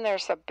then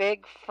there's a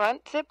big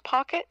front zip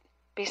pocket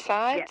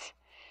besides. Yes.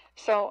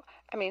 So,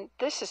 I mean,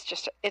 this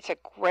is it's a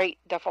great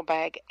duffel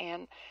bag.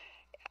 And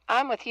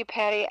I'm with you,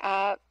 Patty.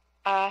 I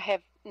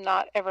have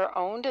not ever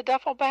owned a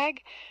duffel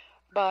bag,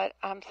 but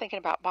I'm thinking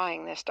about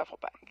buying this duffel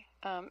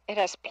bag. It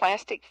has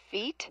plastic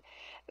feet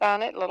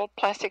on it, little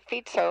plastic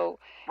feet, so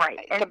Right.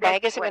 the And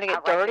bag that's isn't going to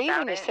what get I like dirty about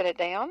when you it. sit it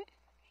down.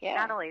 Yeah.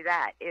 Not only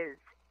that, is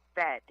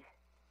that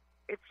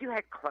if you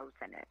had clothes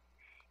in it,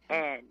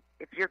 and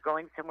if you're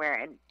going somewhere,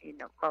 and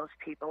most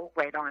people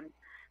they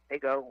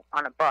go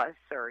on a bus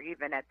or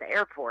even at the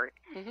airport,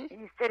 and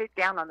you sit it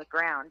down on the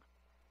ground,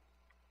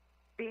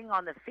 being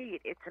on the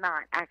feet, it's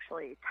not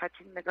actually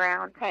touching the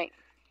ground. Right.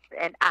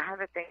 And I have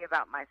a thing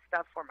about my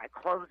stuff where my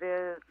clothes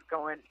is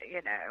going,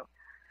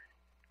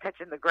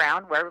 touching the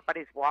ground where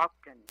everybody's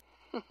walked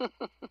and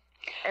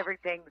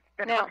everything's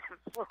been Now, on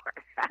the floor.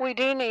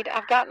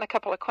 I've gotten a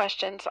couple of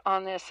questions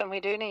on this, and we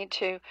do need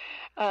to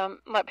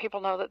let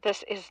people know that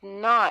this is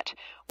not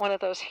one of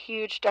those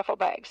huge duffel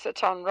bags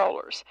that's on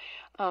rollers.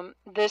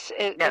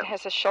 It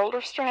has a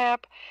shoulder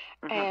strap,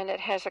 and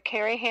it has a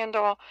carry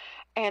handle,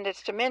 and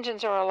its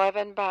dimensions are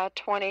 11 by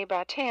 20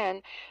 by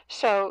 10,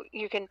 so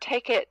you can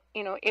take it,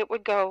 it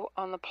would go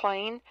on the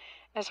plane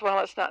as well.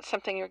 It's not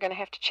something you're going to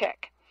have to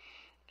check.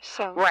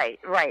 So Right,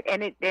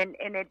 and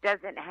it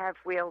doesn't have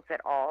wheels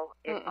at all.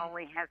 It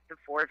only has the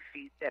 4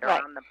 feet that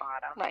are on the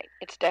bottom. Right.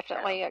 It's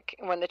definitely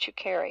one that you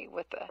carry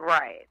with the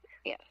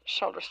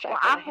shoulder strap.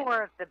 Well, I'm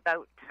more of the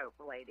boat tote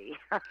lady.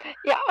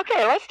 Yeah.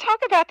 Okay. Let's talk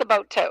about the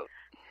boat tote.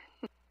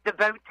 The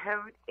boat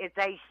tote is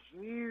a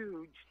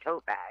huge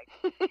tote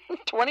bag.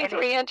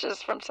 23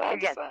 inches from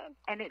side to side.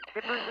 And it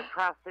zippers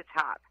across the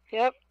top.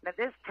 Yep. Now,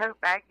 this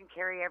tote bag can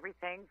carry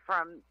everything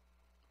from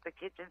the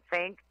kitchen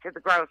sink to the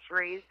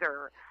groceries,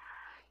 or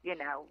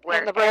where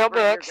and the Braille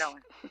books. You're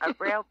going.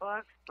 Braille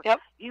books. Yep.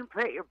 You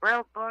can put your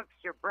Braille books,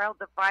 your Braille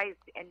device,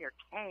 and your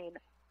cane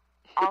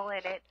all in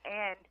it.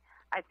 And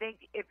I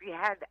think if you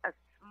had a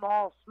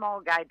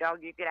small guide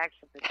dog, you could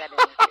actually put that in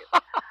there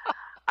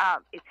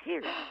too. It's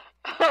huge.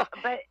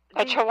 But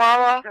a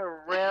Chihuahua.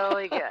 Are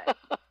really good.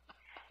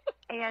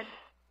 And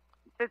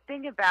the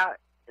thing about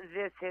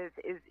this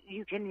is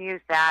you can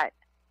use that.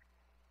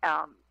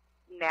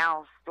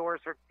 Now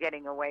stores are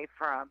getting away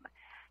from.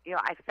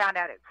 I found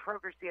out at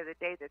Kroger's the other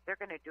day that they're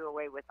going to do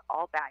away with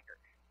all baggers.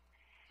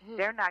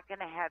 They're not going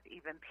to have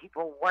even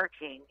people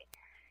working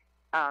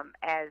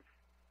as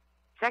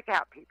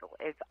checkout people.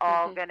 It's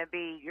all going to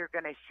be, you're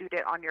going to shoot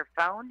it on your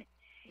phone.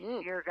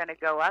 You're going to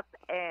go up,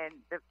 and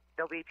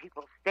there'll be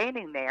people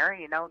standing there,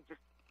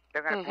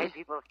 they're going to pay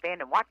people to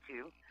stand and watch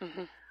you.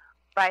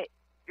 But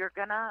you're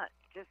going to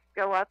just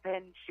go up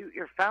and shoot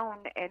your phone,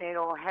 and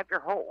it'll have your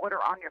whole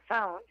order on your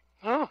phone.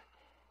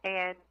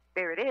 And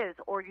there it is.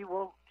 Or you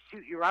will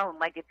shoot your own.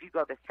 Like if you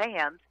go to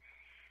Sam's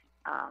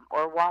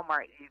or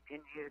Walmart, you can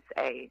use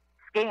a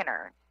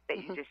scanner that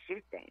you just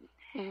shoot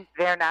things.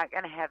 They're not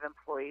going to have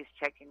employees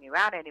checking you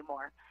out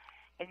anymore,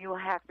 and you will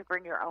have to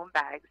bring your own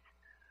bags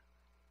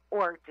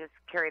or just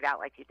carry it out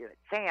like you do at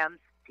Sam's,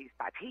 piece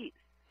by piece.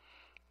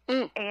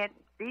 And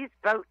these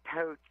boat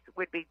totes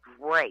would be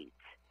great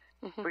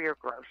for your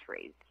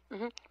groceries.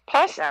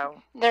 Plus,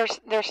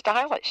 they're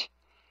stylish.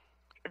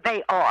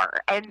 They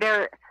are, and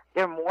they're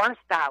more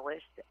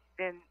stylish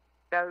than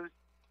those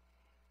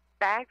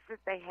bags that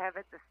they have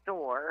at the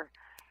store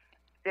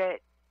that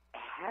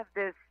have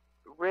this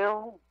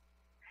real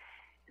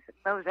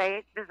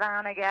mosaic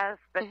design, I guess,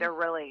 but they're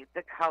really,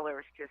 the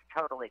colors just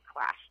totally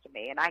clash to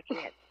me, and I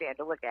can't stand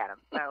to look at them.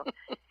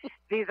 So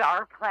these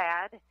are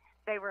plaid.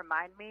 They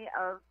remind me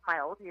of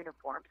my old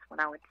uniforms when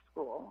I went to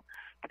school,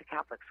 at a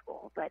Catholic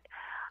school, but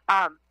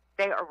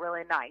they are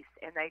really nice,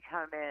 and they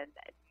come in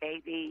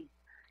navy,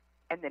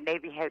 and the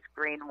navy has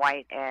green,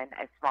 white, and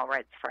a small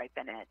red stripe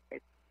in it.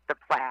 It's the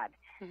plaid.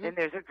 Then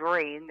there's a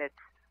green that's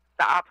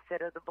the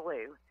opposite of the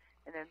blue,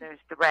 and then there's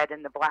the red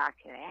and the black,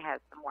 and it has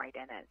some white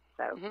in it.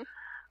 So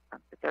but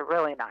they're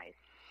really nice.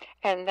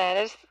 And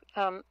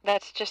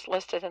that's just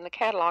listed in the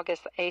catalog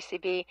as the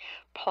ACB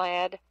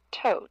plaid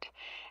tote.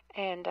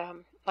 And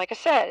like I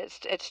said,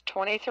 it's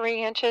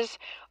 23 inches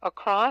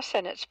across,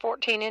 and it's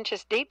 14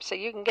 inches deep, so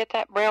you can get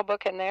that Braille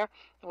book in there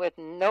with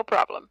no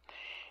problem.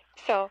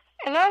 So,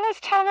 and now let's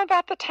tell them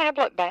about the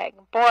tablet bag.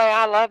 Boy,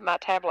 I love my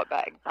tablet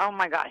bag. Oh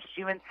my gosh,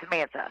 you and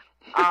Samantha.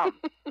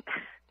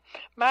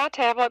 My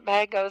tablet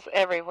bag goes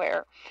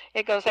everywhere.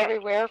 It goes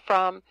everywhere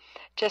from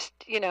just,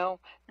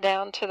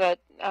 down to the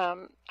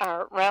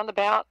our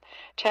roundabout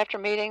chapter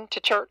meeting to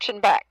church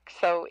and back.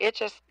 So it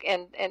just,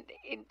 and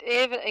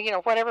even,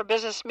 whatever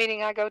business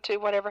meeting I go to,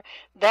 whatever,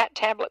 that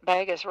tablet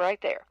bag is right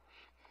there.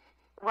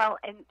 Well,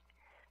 and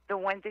the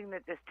one thing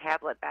that this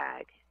tablet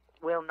bag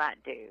will not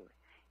do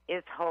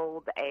is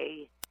hold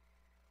a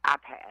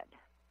iPad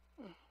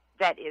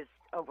that is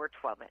over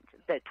 12 inches,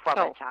 the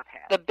 12-inch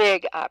iPad. The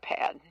big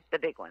iPad. The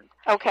big ones.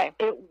 Okay.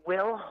 It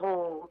will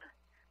hold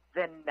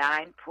the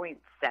 9.7.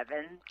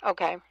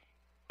 Okay.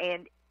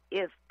 And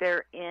if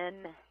they're in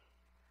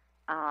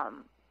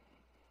an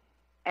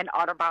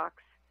OtterBox,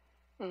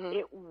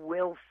 it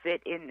will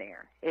fit in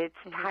there. It's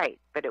tight,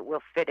 but it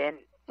will fit in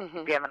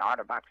if you have an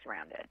OtterBox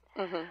around it.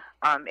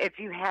 If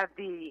you have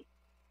the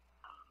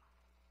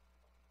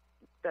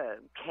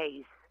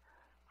case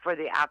for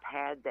the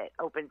iPad that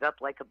opens up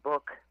like a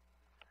book,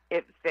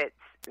 it fits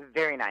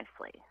very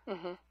nicely.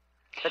 But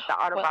the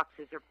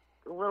OtterBoxes are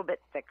a little bit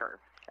thicker.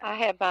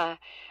 I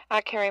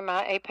carry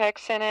my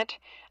Apex in it.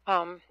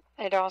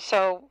 It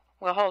also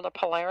will hold a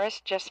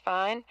Polaris just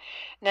fine.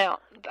 Now,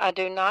 I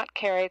do not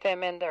carry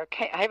them in their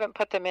I haven't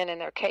put them in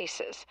their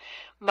cases,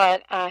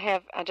 but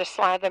I just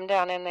slide them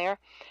down in there.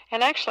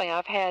 And actually,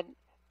 I've had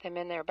them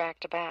in there back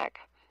to back.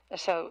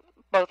 So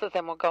both of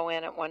them will go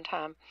in at one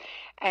time,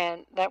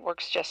 and that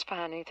works just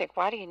fine. And you think,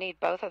 why do you need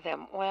both of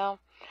them? Well,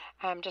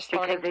 I'm just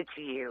learning. Because it's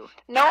you.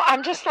 No,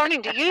 I'm just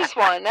learning to use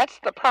one. That's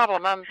the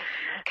problem. I'm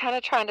kind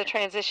of trying to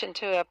transition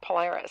to a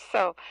Polaris.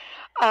 So,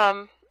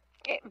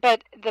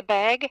 but the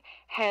bag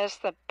has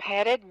the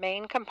padded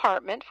main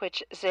compartment,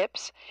 which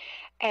zips,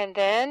 and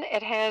then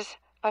it has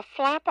a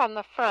flap on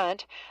the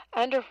front,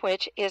 under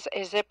which is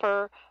a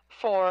zipper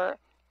for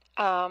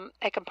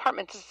a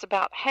compartment that's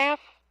about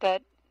half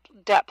the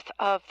depth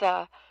of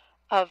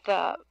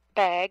the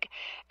bag,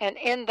 and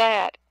in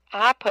that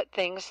I put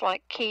things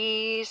like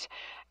keys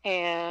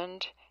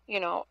and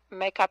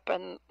makeup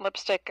and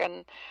lipstick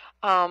and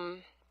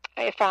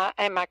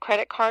my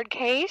credit card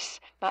case,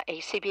 my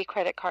ACB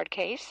credit card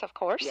case, of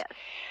course. Yes.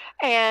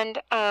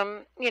 And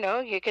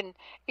you can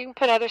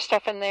put other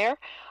stuff in there.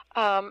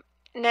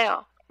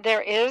 Now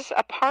there is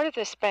a part of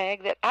this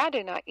bag that I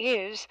do not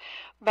use,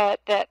 but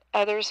that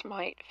others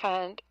might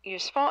find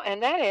useful,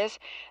 and that is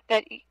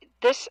that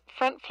this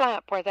front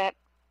flap where that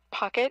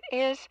pocket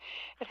is,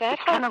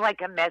 it's kind of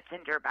like a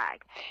messenger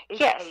bag. It's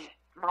yes.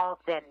 A small,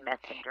 thin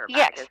messenger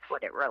bag is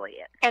what it really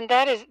is. And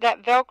that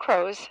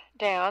Velcros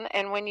down,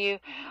 and when you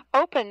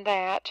open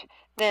that,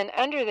 then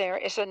under there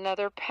is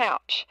another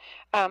pouch,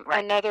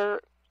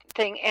 another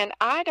thing. And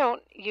I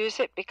don't use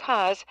it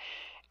because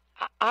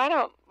I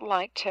don't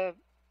like to,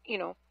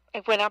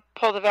 when I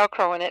pull the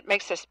Velcro and it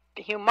makes this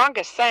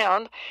humongous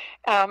sound,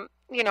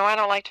 I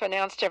don't like to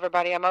announce to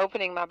everybody I'm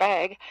opening my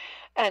bag.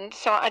 And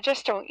so I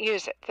just don't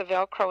use it. The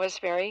Velcro is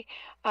very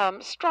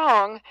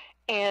strong,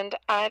 and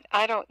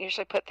I don't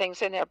usually put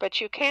things in there. But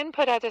you can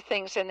put other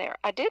things in there.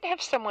 I did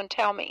have someone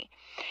tell me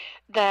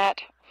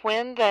that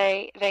when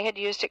they had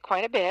used it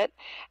quite a bit,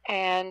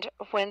 and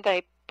when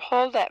they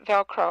pulled that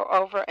Velcro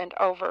over and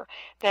over,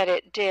 that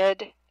it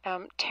did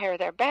tear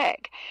their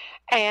bag.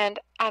 And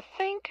I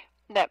think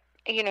that,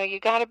 you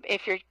got to,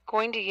 if you're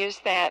going to use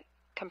that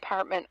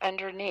compartment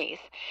underneath,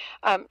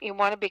 you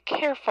want to be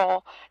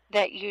careful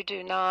that you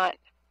do not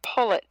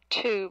pull it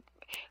too,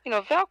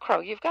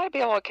 Velcro, you've got to be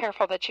a little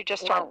careful that you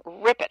just don't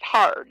rip it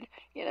hard,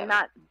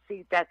 That's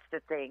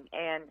the thing.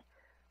 And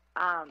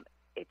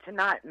it's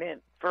not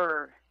meant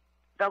for,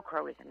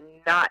 Velcro is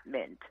not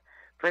meant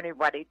for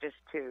anybody just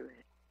to,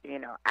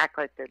 act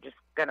like they're just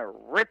going to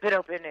rip it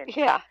open and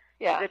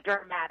the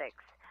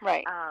dramatics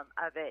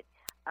of it.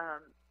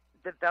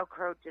 The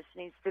Velcro just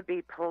needs to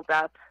be pulled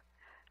up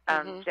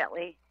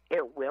gently.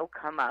 It will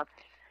come up.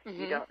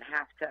 You don't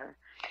have to,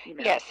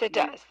 Yes, it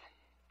does.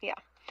 Yeah.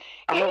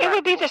 It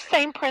would be the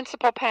same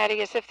principle,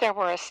 Patty, as if there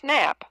were a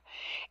snap,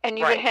 and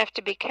you would have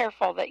to be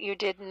careful that you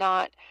did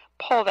not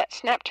pull that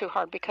snap too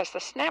hard because the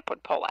snap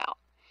would pull out.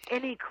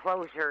 Any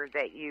closure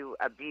that you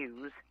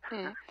abuse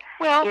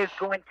well, is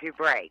going to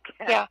break.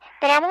 Yeah,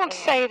 but I won't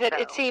say that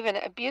it's even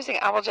abusing.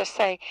 I will just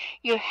say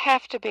you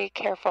have to be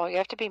careful. You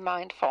have to be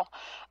mindful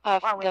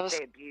of those.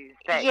 Say abuse,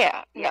 but you're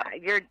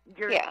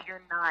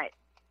not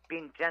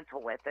being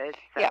gentle with it.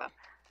 So. Yeah,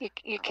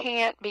 you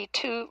can't be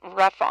too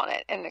rough on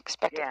it and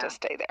expect it to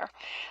stay there.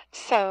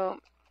 So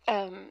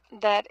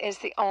that is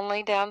the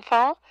only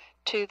downfall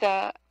to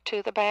the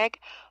bag.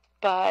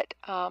 But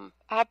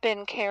I've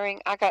been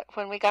carrying,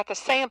 when we got the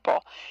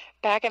sample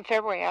back in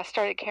February, I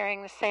started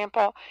carrying the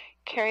sample,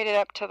 carried it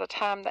up till the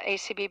time the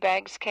ACB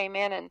bags came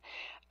in,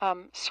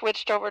 and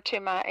switched over to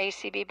my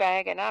ACB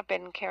bag, and I've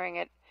been carrying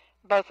it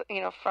both,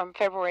 from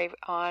February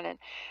on. And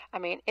I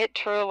mean, it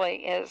truly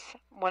is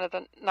one of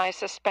the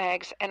nicest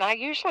bags. And I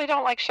usually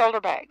don't like shoulder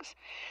bags.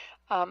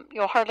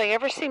 You'll hardly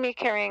ever see me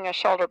carrying a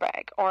shoulder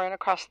bag or an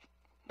across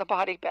the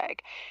body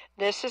bag.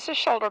 This is a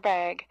shoulder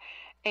bag.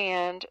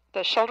 And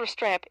the shoulder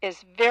strap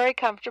is very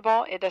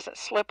comfortable. It doesn't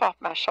slip off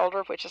my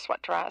shoulder, which is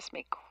what drives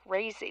me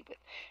crazy with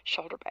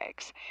shoulder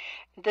bags.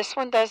 This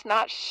one does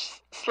not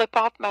slip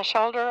off my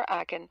shoulder.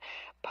 I can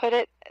put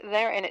it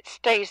there and it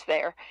stays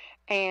there.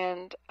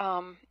 And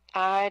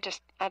I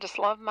just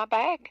love my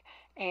bag,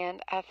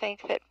 and I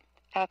think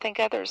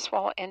others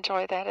will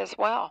enjoy that as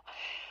well.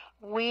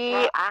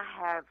 Well, I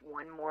have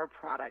one more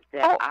product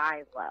that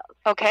I love.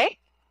 Okay.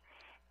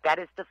 That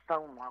is the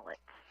phone wallet.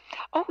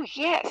 Oh,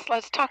 yes.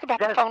 Let's talk about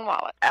the phone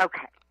wallet.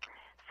 Okay.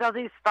 So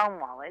these phone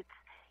wallets,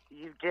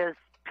 you just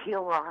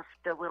peel off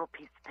the little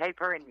piece of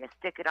paper and you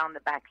stick it on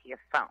the back of your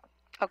phone.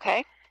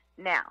 Okay.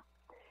 Now,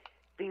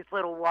 these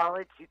little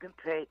wallets,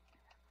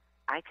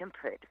 I can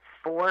put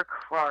 4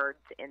 cards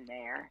in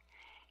there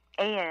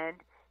and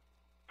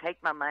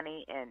take my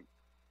money and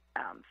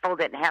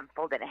fold it in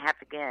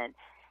half again,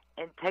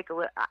 and take a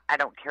little. I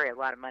don't carry a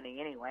lot of money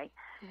anyway.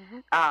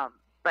 Mm-hmm.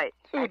 But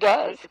who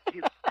does?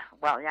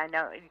 Well, I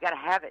know you got to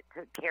have it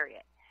to carry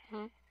it.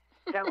 Mm-hmm.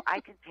 So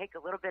I can take a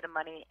little bit of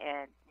money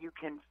and you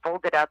can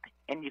fold it up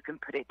and you can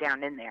put it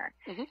down in there.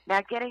 Mm-hmm.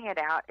 Now, getting it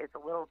out is a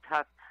little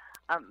tough.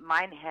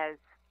 Mine has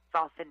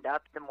softened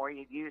up the more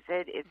you use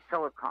it. It's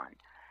silicone.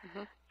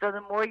 Mm-hmm. So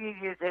the more you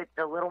use it,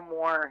 the little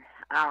more,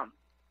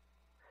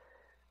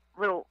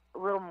 little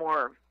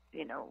more,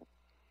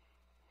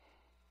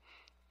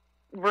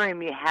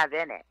 room you have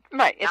in it.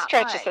 Right. It Not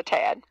stretches much. a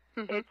tad.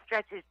 Mm-hmm. It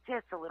stretches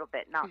just a little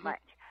bit, not Mm-hmm. much.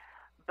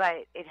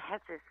 But it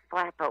has this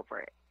flap over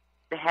it.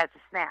 It has a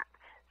snap.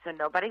 So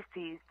nobody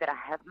sees that I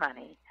have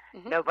money.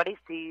 Mm-hmm. Nobody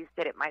sees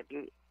that it might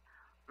be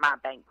my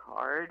bank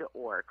card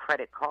or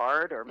credit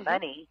card or Mm-hmm.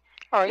 money.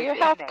 Or your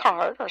health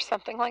card or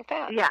something like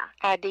that. Yeah.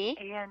 ID.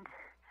 And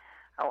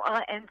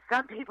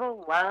some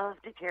people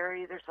love to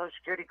carry their Social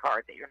Security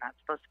card that you're not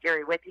supposed to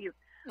carry with you.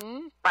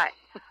 Mm-hmm. But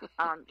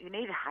you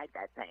need to hide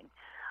that thing.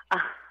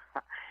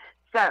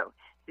 So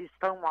these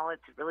phone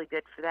wallets are really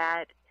good for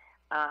that.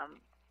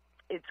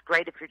 It's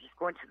great if you're just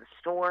going to the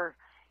store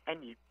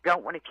and you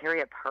don't want to carry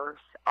a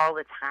purse all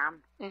the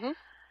time. Mm-hmm.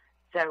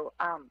 So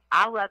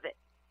I love it.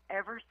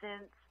 Ever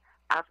since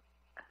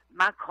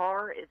my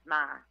car is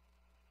my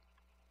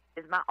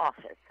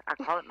office. I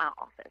call it my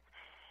office.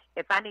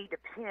 If I need a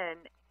pen,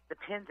 the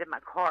pen's in my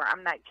car.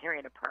 I'm not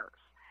carrying a purse.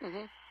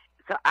 Mm-hmm.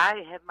 So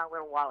I have my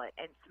little wallet,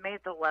 and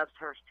Samantha loves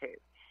hers too,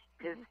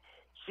 because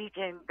she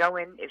can go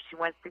in if she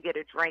wants to get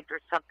a drink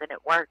or something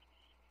at work.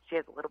 She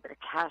has a little bit of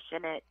cash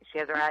in it. She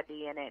has her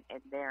ID in it,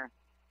 and there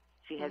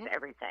she has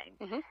everything.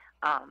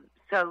 Mm-hmm.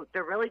 So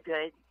they're really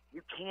good.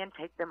 You can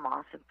take them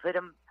off and put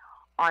them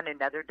on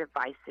another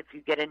device if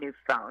you get a new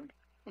phone.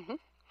 Mm-hmm.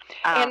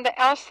 And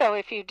also,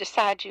 if you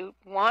decide you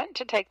want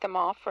to take them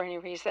off for any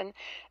reason,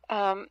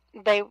 that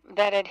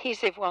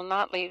adhesive will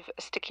not leave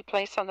a sticky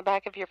place on the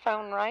back of your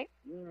phone, right?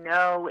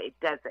 No, it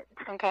doesn't.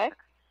 Okay.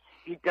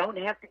 You don't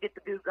have to get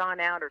the Goo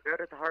Gone out or go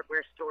to the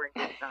hardware store and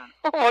get it done.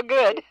 Well,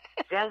 good.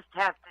 You just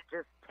have to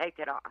just take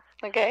it off.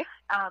 Okay.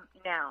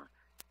 Now,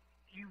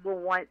 you will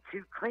want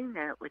to clean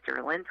it with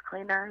your lens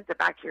cleaner, the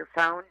back of your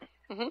phone,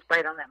 spray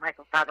it on that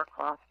microfiber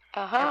cloth,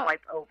 and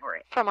wipe over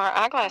it. From our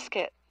eyeglass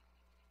kit.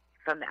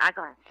 From the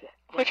eyeglass kit.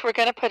 Which we're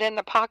going to put in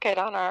the pocket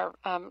on our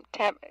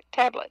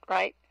tablet,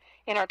 right?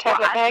 In our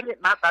tablet bag? I put it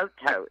in my boat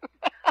tote.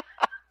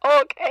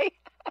 Okay.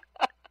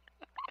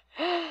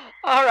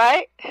 All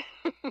right.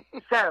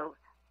 So,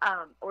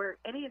 or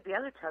any of the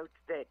other totes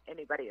that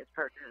anybody has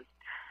purchased,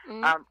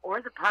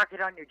 or the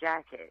pocket on your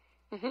jacket.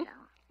 Mm-hmm. You know.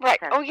 Right.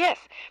 So, Oh, yes.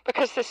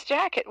 Because this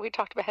jacket we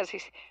talked about has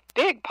these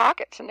big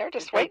pockets, and they're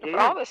just waiting for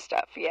all this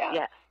stuff. Yeah.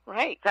 Yeah.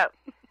 Right. So,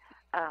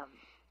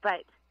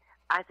 but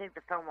I think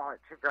the phone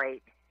wallets are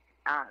great.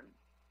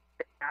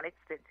 They're not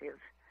expensive.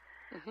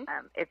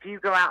 Mm-hmm. If you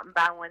go out and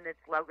buy one that's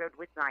logoed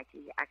with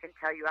Nike, I can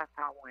tell you I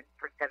saw one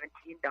for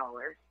 $17.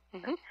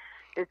 Mm-hmm.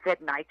 It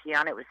said Nike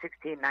on it. Was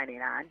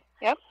 $16.99.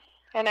 Yep.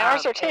 And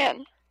ours are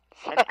 10.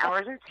 And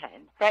ours are 10.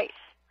 Right.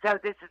 So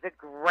this is a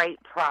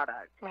great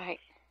product. Right.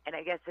 And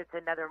I guess it's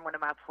another one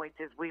of my points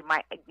is we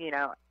might,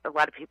 a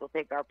lot of people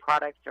think our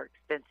products are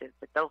expensive,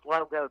 but those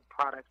logoed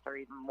products are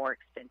even more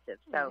expensive.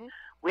 So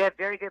we have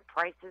very good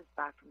prices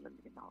back from the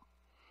Mini Mall.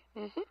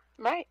 Mm-hmm.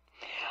 Right.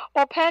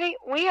 Well, Patty,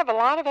 we have a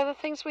lot of other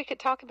things we could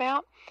talk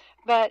about,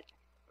 but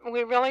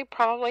we really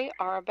probably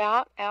are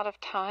about out of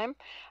time.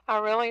 I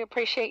really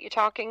appreciate you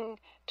talking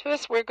to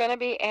us. We're going to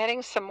be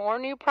adding some more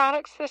new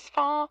products this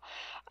fall.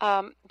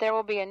 There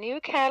will be a new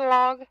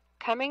catalog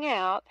coming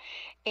out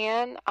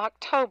in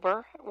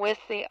October with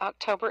the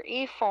October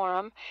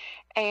e-Forum,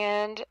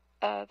 and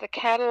the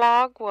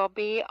catalog will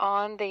be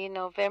on the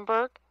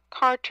November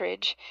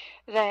cartridge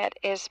that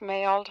is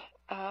mailed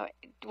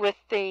with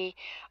the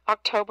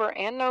October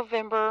and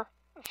November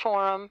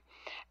forum,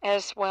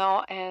 as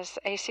well as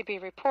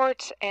ACB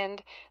reports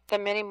and the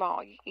Mini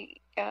Mall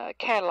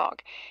catalog.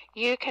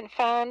 You can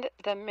find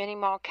the Mini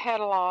Mall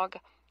catalog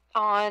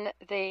on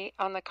the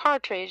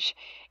cartridge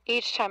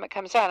each time it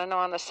comes out. I know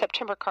on the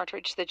September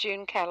cartridge, the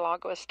June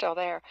catalog was still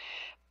there,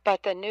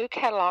 but the new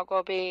catalog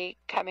will be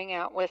coming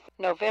out with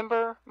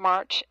November,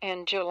 March,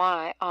 and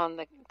July on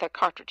the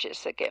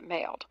cartridges that get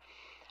mailed.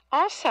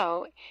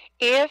 Also,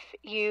 if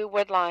you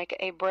would like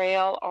a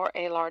Braille or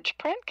a large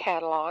print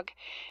catalog,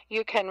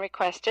 you can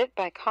request it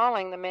by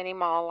calling the Mini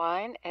Mall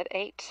line at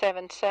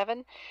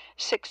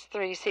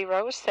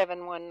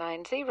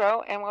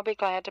 877-630-7190, and we'll be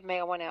glad to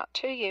mail one out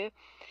to you.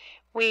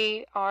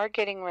 We are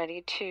getting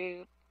ready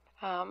to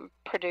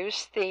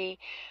produce the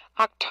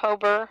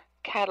October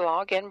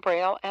catalog in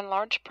Braille and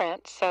large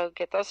print, so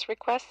get those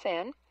requests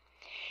in.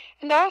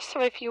 And also,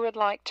 if you would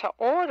like to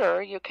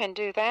order, you can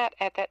do that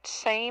at that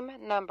same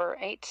number,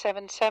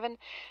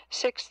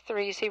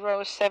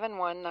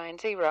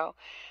 877-630-7190.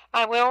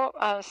 I will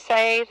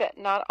say that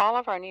not all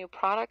of our new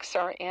products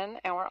are in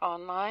our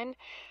online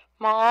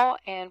mall,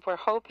 and we're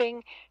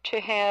hoping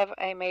to have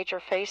a major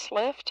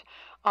facelift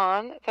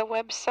on the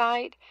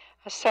website.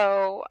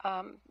 So,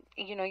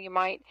 you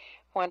might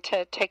want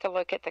to take a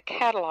look at the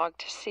catalog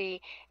to see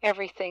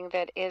everything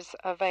that is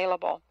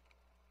available.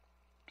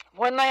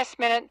 One last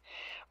minute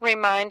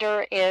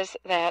reminder is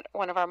that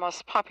one of our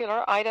most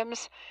popular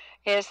items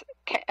is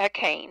a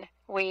cane.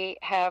 We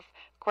have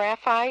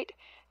graphite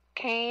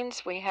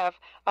canes, we have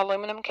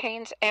aluminum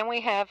canes, and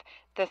we have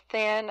the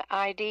thin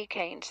ID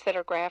canes that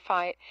are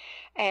graphite.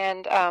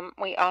 And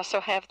we also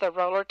have the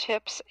roller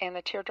tips and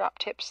the teardrop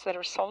tips that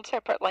are sold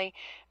separately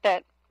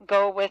that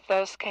go with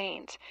those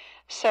canes.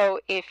 So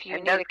if you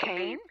need a cane, can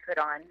be put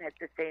on at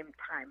the same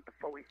time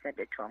before we send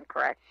it to them,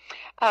 correct?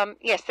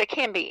 Yes, they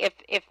can be.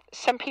 If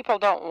some people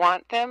don't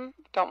want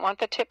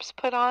the tips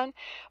put on,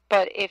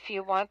 but if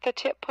you want the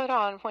tip put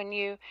on when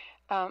you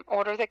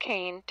order the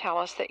cane, tell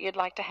us that you'd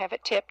like to have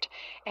it tipped,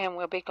 and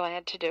we'll be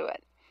glad to do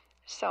it.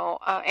 So,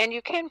 and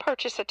you can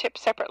purchase a tip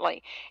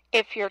separately.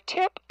 If your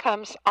tip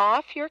comes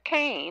off your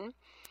cane,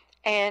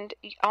 and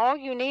all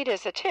you need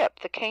is a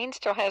tip, the cane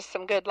still has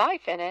some good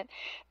life in it,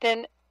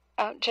 then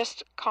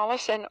just call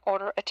us and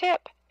order a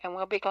tip, and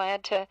we'll be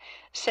glad to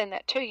send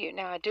that to you.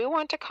 Now, I do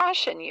want to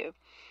caution you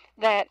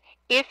that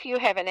if you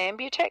have an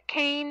Ambutech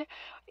cane,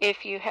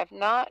 if you have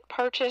not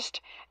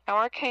purchased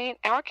our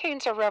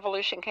canes are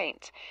Revolution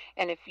canes,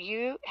 and if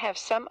you have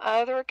some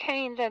other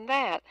cane than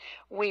that,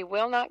 we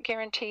will not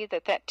guarantee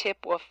that that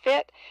tip will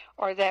fit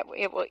or that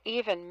it will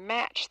even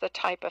match the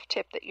type of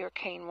tip that your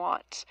cane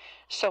wants.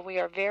 So we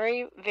are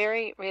very,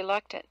 very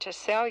reluctant to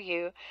sell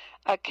you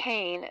a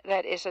cane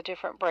that is a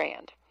different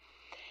brand.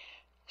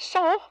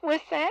 So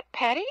with that,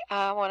 Patty,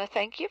 I want to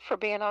thank you for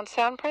being on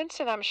Soundprints,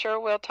 and I'm sure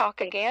we'll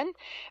talk again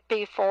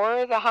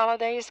before the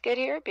holidays get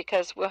here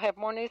because we'll have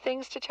more new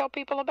things to tell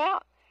people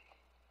about.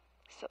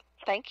 So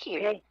thank you.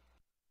 Okay.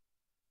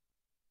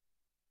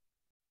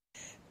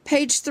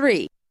 Page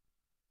 3,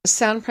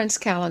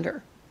 Soundprints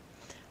calendar.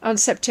 On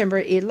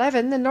September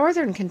 11, the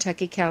Northern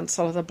Kentucky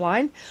Council of the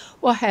Blind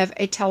will have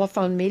a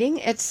telephone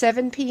meeting at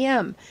 7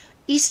 p.m.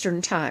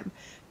 Eastern Time.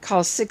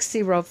 Call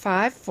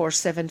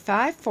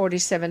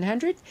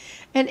 605-475-4700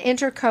 and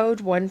enter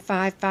code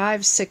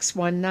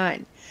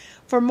 155619.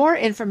 For more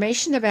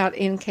information about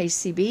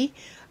NKCB,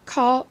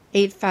 call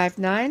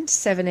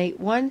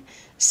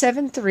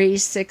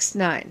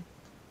 859-781-7369.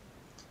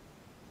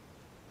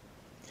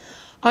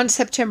 On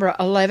September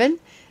 11,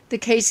 the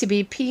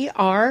KCB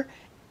PR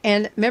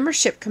and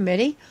Membership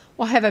Committee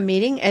will have a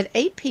meeting at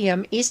 8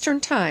 p.m.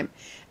 Eastern Time.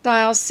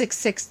 Dial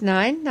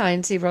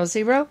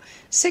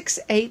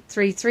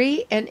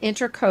 669-900-6833 and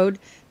enter code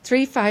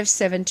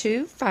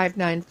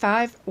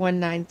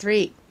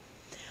 3572-595193.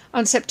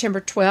 On September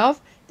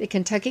 12, the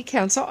Kentucky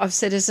Council of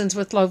Citizens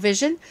with Low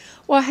Vision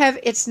will have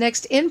its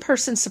next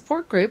in-person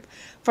support group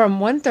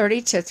from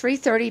 1:30 to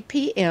 3:30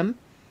 p.m.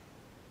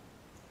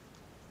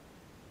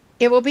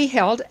 It will be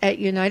held at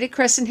United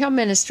Crescent Hill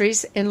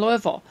Ministries in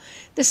Louisville.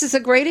 This is a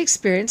great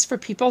experience for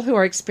people who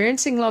are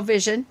experiencing low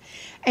vision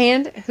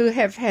and who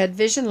have had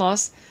vision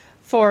loss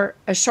for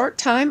a short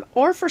time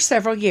or for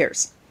several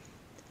years.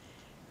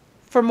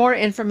 For more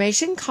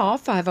information, call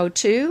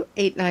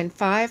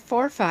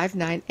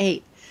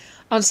 502-895-4598.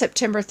 On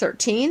September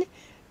 13,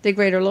 the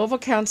Greater Louisville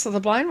Council of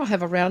the Blind will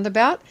have a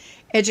roundabout,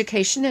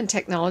 education and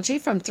technology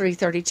from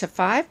 3:30 to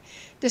 5,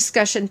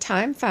 discussion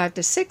time 5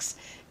 to 6,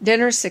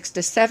 dinner 6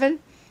 to 7,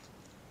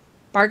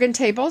 bargain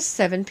tables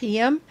 7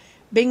 p.m.,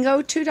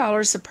 bingo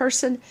 $2 a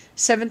person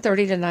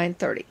 7:30 to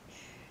 9:30.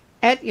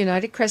 At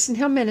United Crescent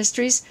Hill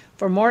Ministries,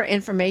 for more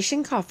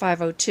information, call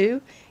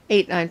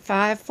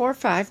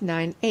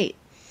 502-895-4598.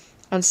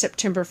 On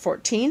September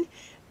 14,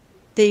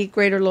 the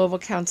Greater Louisville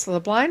Council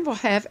of the Blind will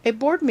have a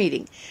board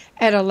meeting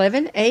at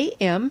 11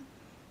 a.m.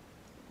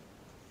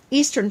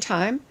 Eastern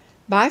Time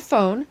by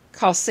phone.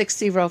 Call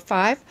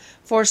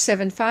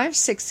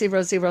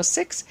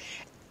 605-475-6006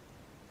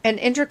 and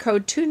enter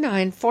code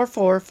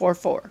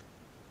 294444.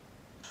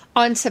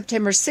 On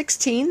September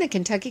 16, the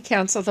Kentucky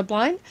Council of the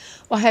Blind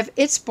will have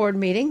its board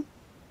meeting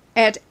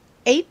at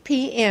 8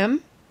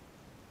 p.m.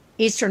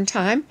 Eastern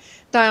Time.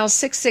 Dial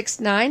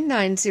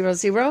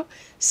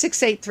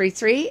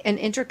 669-900-6833 and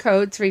enter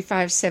code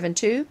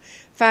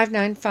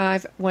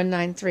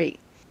 3572-595193.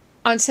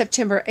 On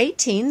September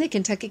 18, the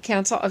Kentucky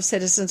Council of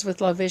Citizens with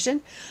Low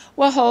Vision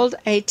will hold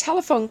a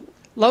telephone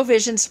low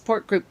vision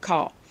support group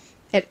call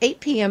at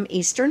 8 p.m.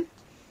 Eastern.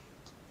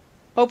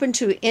 open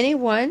to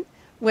anyone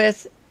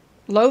with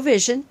low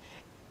vision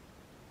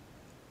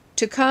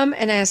to come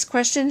and ask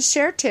questions,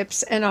 share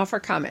tips, and offer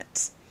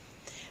comments.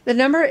 The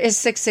number is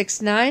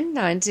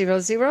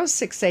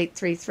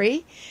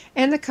 669-900-6833,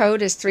 and the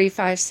code is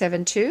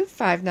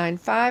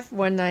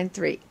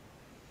 3572-595-193.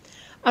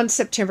 On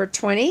September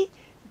 20,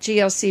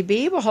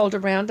 GLCB will hold a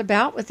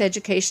roundabout with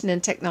education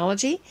and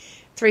technology,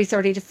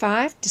 3:30 to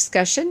 5,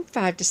 discussion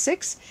 5 to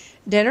 6,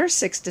 dinner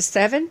 6 to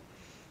 7,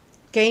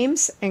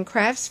 games and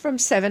crafts from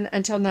 7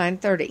 until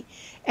 9:30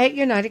 at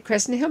United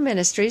Crescent Hill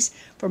Ministries.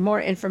 For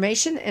more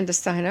information and to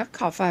sign up,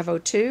 call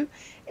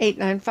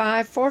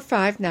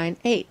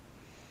 502-895-4598.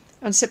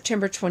 On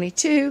September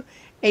 22,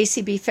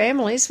 ACB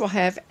families will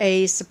have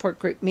a support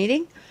group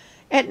meeting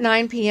at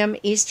 9 p.m.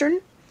 Eastern.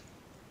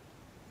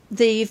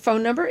 The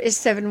phone number is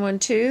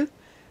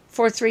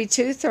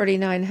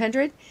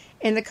 712-432-3900,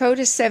 and the code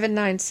is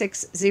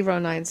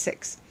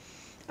 796096.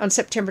 On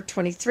September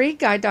 23,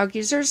 Guide Dog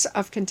users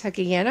of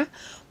Kentuckiana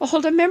will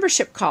hold a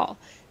membership call,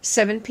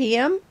 7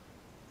 p.m.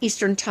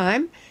 Eastern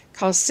Time.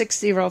 Call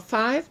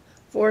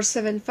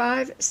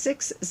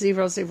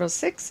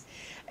 605-475-6006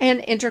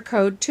 and enter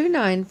code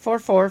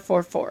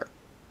 294444.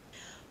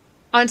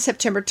 On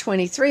September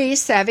 23,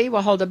 Savvy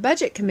will hold a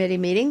budget committee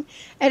meeting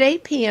at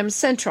 8 p.m.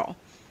 Central.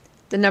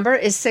 The number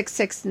is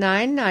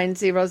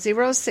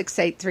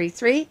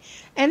 669-900-6833,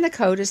 and the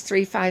code is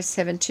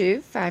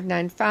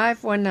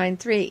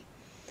 3572-595-193.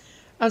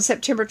 On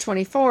September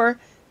 24,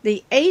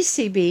 the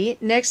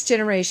ACB Next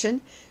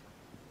Generation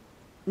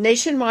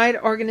Nationwide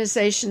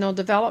Organizational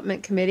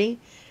Development Committee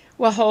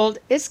will hold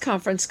its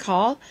conference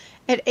call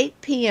at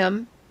 8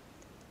 p.m.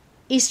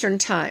 Eastern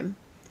Time.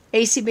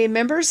 ACB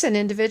members and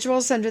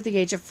individuals under the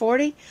age of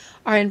 40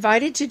 are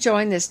invited to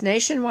join this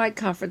nationwide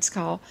conference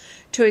call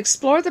to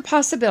explore the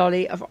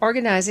possibility of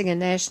organizing a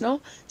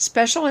national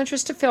special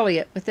interest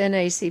affiliate within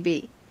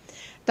ACB.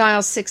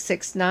 Dial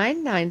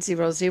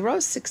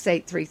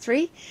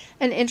 669-900-6833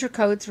 and enter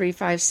code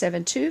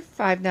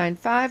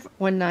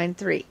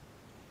 3572-595-193.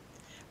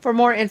 For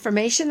more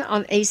information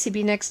on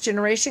ACB Next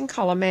Generation,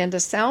 call Amanda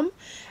Selm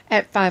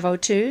at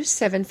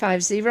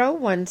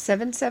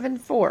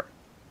 502-750-1774.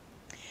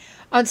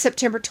 On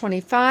September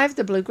 25,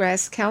 the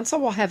Bluegrass Council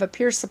will have a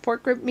peer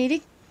support group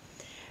meeting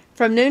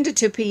from noon to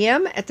 2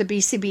 p.m. at the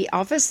BCB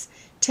office,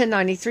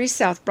 1093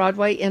 South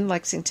Broadway in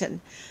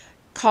Lexington.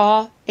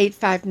 Call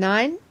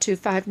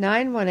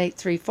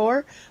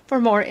 859-259-1834 for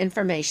more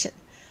information.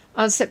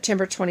 On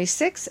September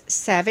 26,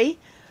 Savvy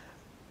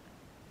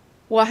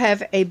will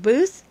have a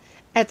booth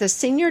at the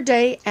Senior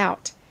Day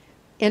Out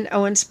in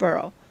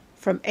Owensboro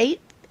from 8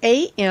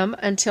 a.m.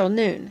 until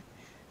noon.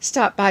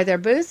 Stop by their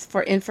booth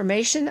for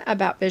information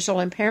about visual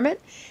impairment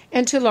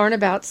and to learn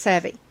about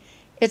Savvy.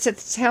 It's at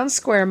the Town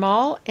Square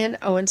Mall in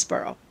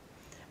Owensboro.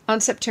 On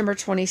September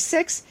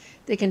 26,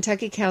 the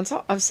Kentucky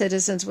Council of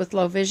Citizens with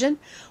Low Vision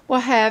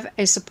will have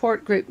a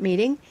support group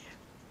meeting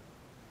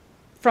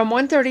from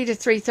 1:30 to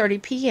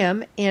 3:30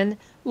 p.m. in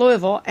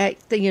Louisville at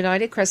the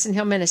United Crescent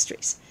Hill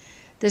Ministries.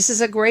 This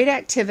is a great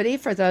activity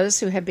for those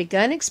who have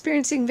begun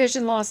experiencing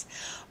vision loss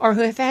or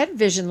who have had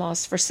vision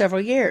loss for several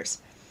years.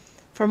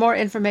 For more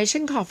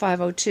information, call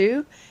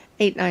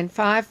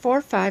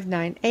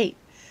 502-895-4598.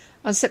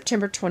 On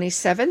September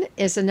 27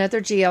 is another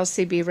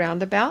GLCB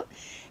roundabout,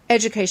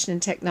 Education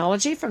and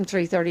Technology from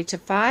 3:30 to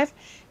 5,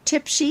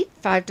 Tip Sheet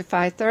 5 to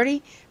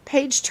 5:30,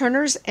 Page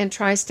Turners and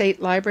Tri-State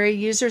Library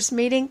Users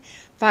Meeting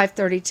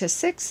 5:30 to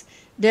 6,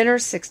 Dinner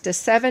 6 to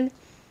 7,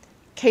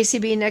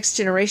 KCB Next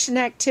Generation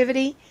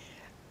activity,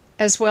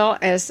 as well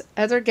as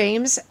other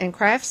games and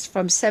crafts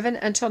from 7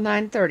 until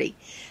 9:30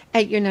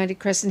 at United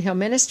Crescent Hill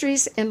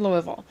Ministries in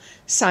Louisville.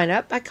 Sign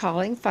up by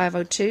calling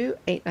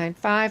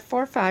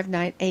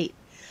 502-895-4598.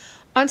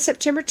 On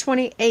September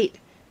 28,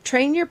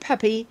 Train Your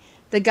Puppy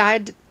the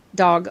Guide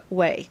Dog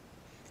Way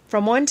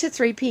from 1 to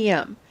 3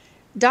 p.m.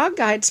 Dog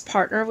guides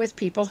partner with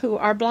people who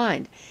are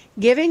blind,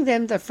 giving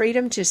them the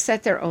freedom to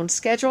set their own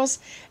schedules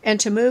and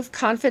to move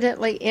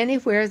confidently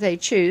anywhere they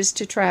choose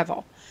to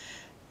travel.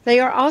 They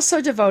are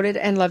also devoted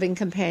and loving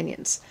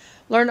companions.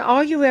 Learn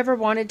all you ever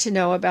wanted to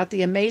know about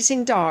the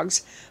amazing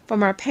dogs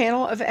from our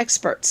panel of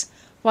experts,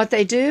 what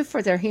they do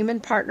for their human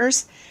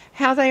partners,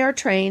 how they are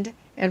trained,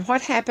 and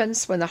what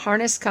happens when the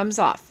harness comes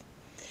off.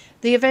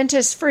 The event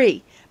is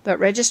free, but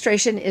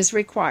registration is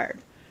required.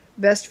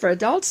 Best for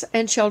adults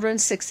and children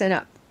 6 and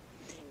up.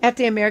 At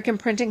the American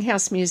Printing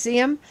House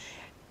Museum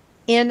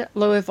in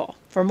Louisville.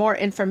 For more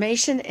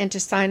information and to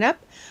sign up,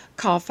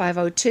 call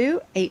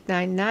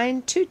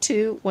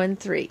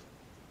 502-899-2213.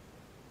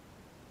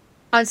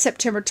 On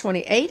September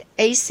 28,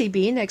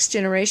 ACB Next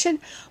Generation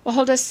will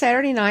hold a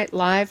Saturday night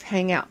live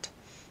hangout,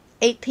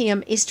 8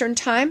 p.m. Eastern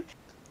Time.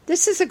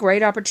 This is a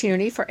great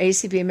opportunity for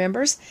ACB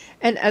members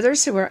and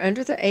others who are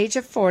under the age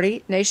of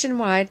 40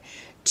 nationwide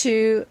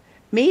to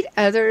meet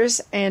others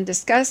and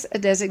discuss a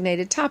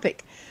designated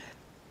topic.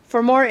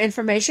 For more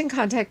information,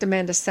 contact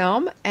Amanda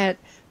Selm at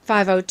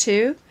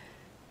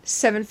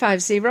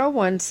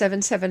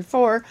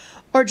 502-750-1774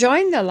 or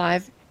join the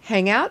live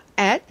hangout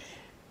at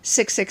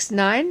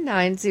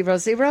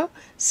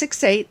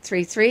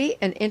 669-900-6833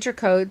 and enter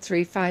code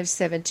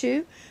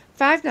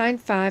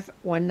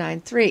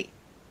 3572-595193.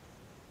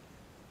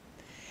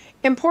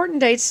 Important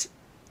dates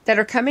that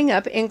are coming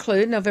up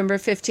include November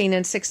 15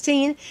 and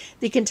 16,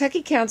 the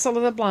Kentucky Council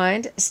of the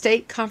Blind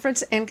State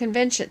Conference and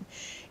Convention.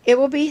 It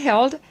will be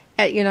held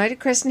at United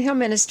Crescent Hill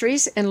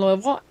Ministries in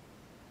Louisville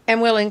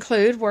and will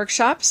include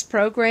workshops,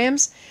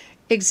 programs,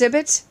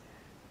 exhibits,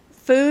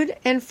 food,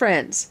 and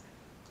friends.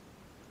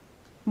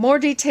 More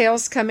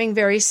details coming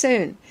very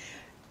soon.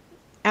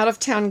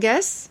 Out-of-town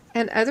guests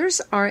and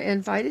others are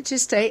invited to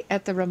stay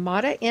at the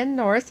Ramada Inn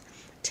North,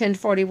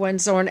 1041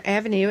 Zorn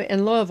Avenue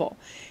in Louisville.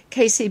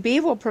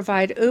 KCB will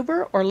provide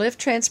Uber or Lyft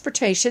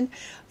transportation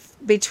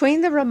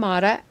between the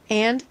Ramada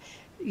and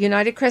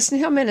United Crescent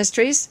Hill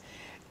Ministries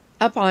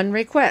upon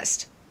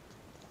request.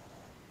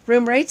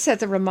 Room rates at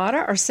the Ramada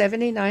are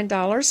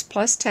 $79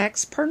 plus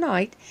tax per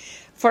night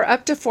for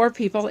up to 4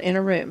 people in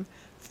a room.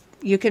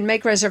 You can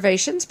make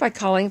reservations by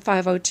calling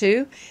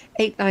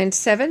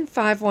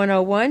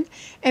 502-897-5101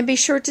 and be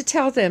sure to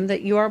tell them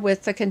that you are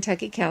with the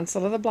Kentucky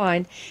Council of the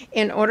Blind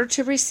in order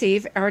to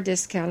receive our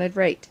discounted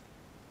rate.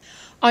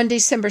 On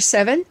December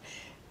 7,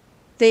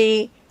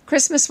 the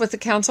Christmas with the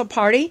Council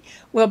party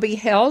will be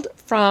held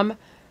from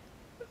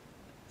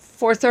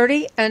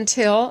 4:30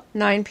 until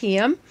 9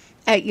 p.m.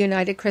 at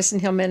United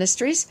Crescent Hill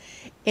Ministries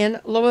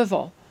in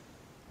Louisville.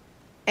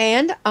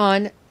 And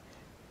on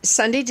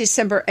Sunday,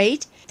 December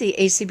 8, the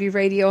ACB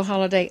Radio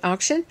Holiday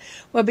Auction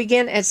will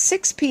begin at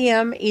 6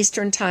 p.m.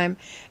 Eastern Time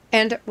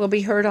and will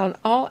be heard on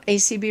all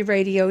ACB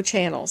radio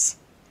channels.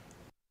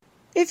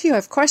 If you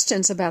have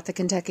questions about the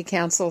Kentucky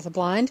Council of the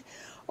Blind,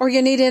 or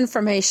you need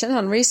information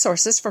on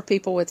resources for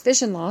people with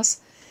vision loss,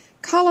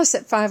 call us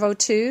at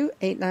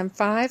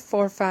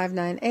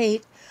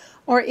 502-895-4598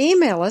 or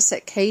email us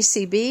at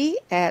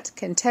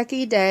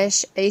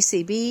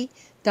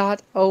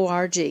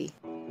kcb@kentucky-acb.org.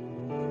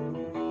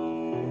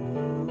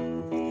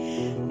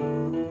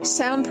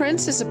 Sound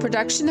Prince is a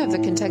production of the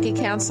Kentucky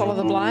Council of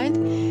the Blind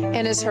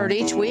and is heard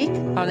each week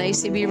on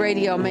ACB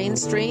Radio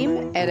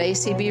Mainstream at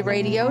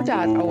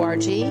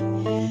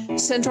acbradio.org,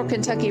 Central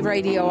Kentucky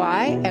Radio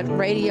I at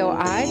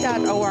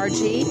radioi.org,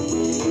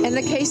 and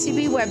the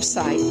KCB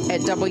website at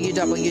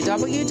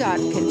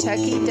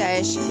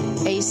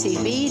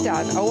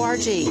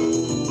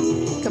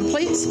www.kentucky-acb.org.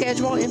 Complete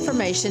schedule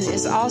information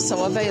is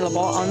also available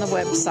on the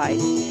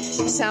website.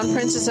 Sound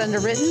Prince is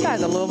underwritten by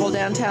the Louisville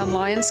Downtown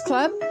Lions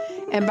Club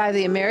and by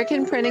the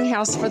American Printing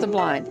House for the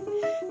Blind.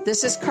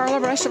 This is Carla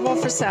Ruschival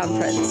for Sound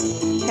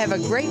Prince. Have a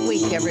great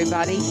week,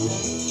 everybody.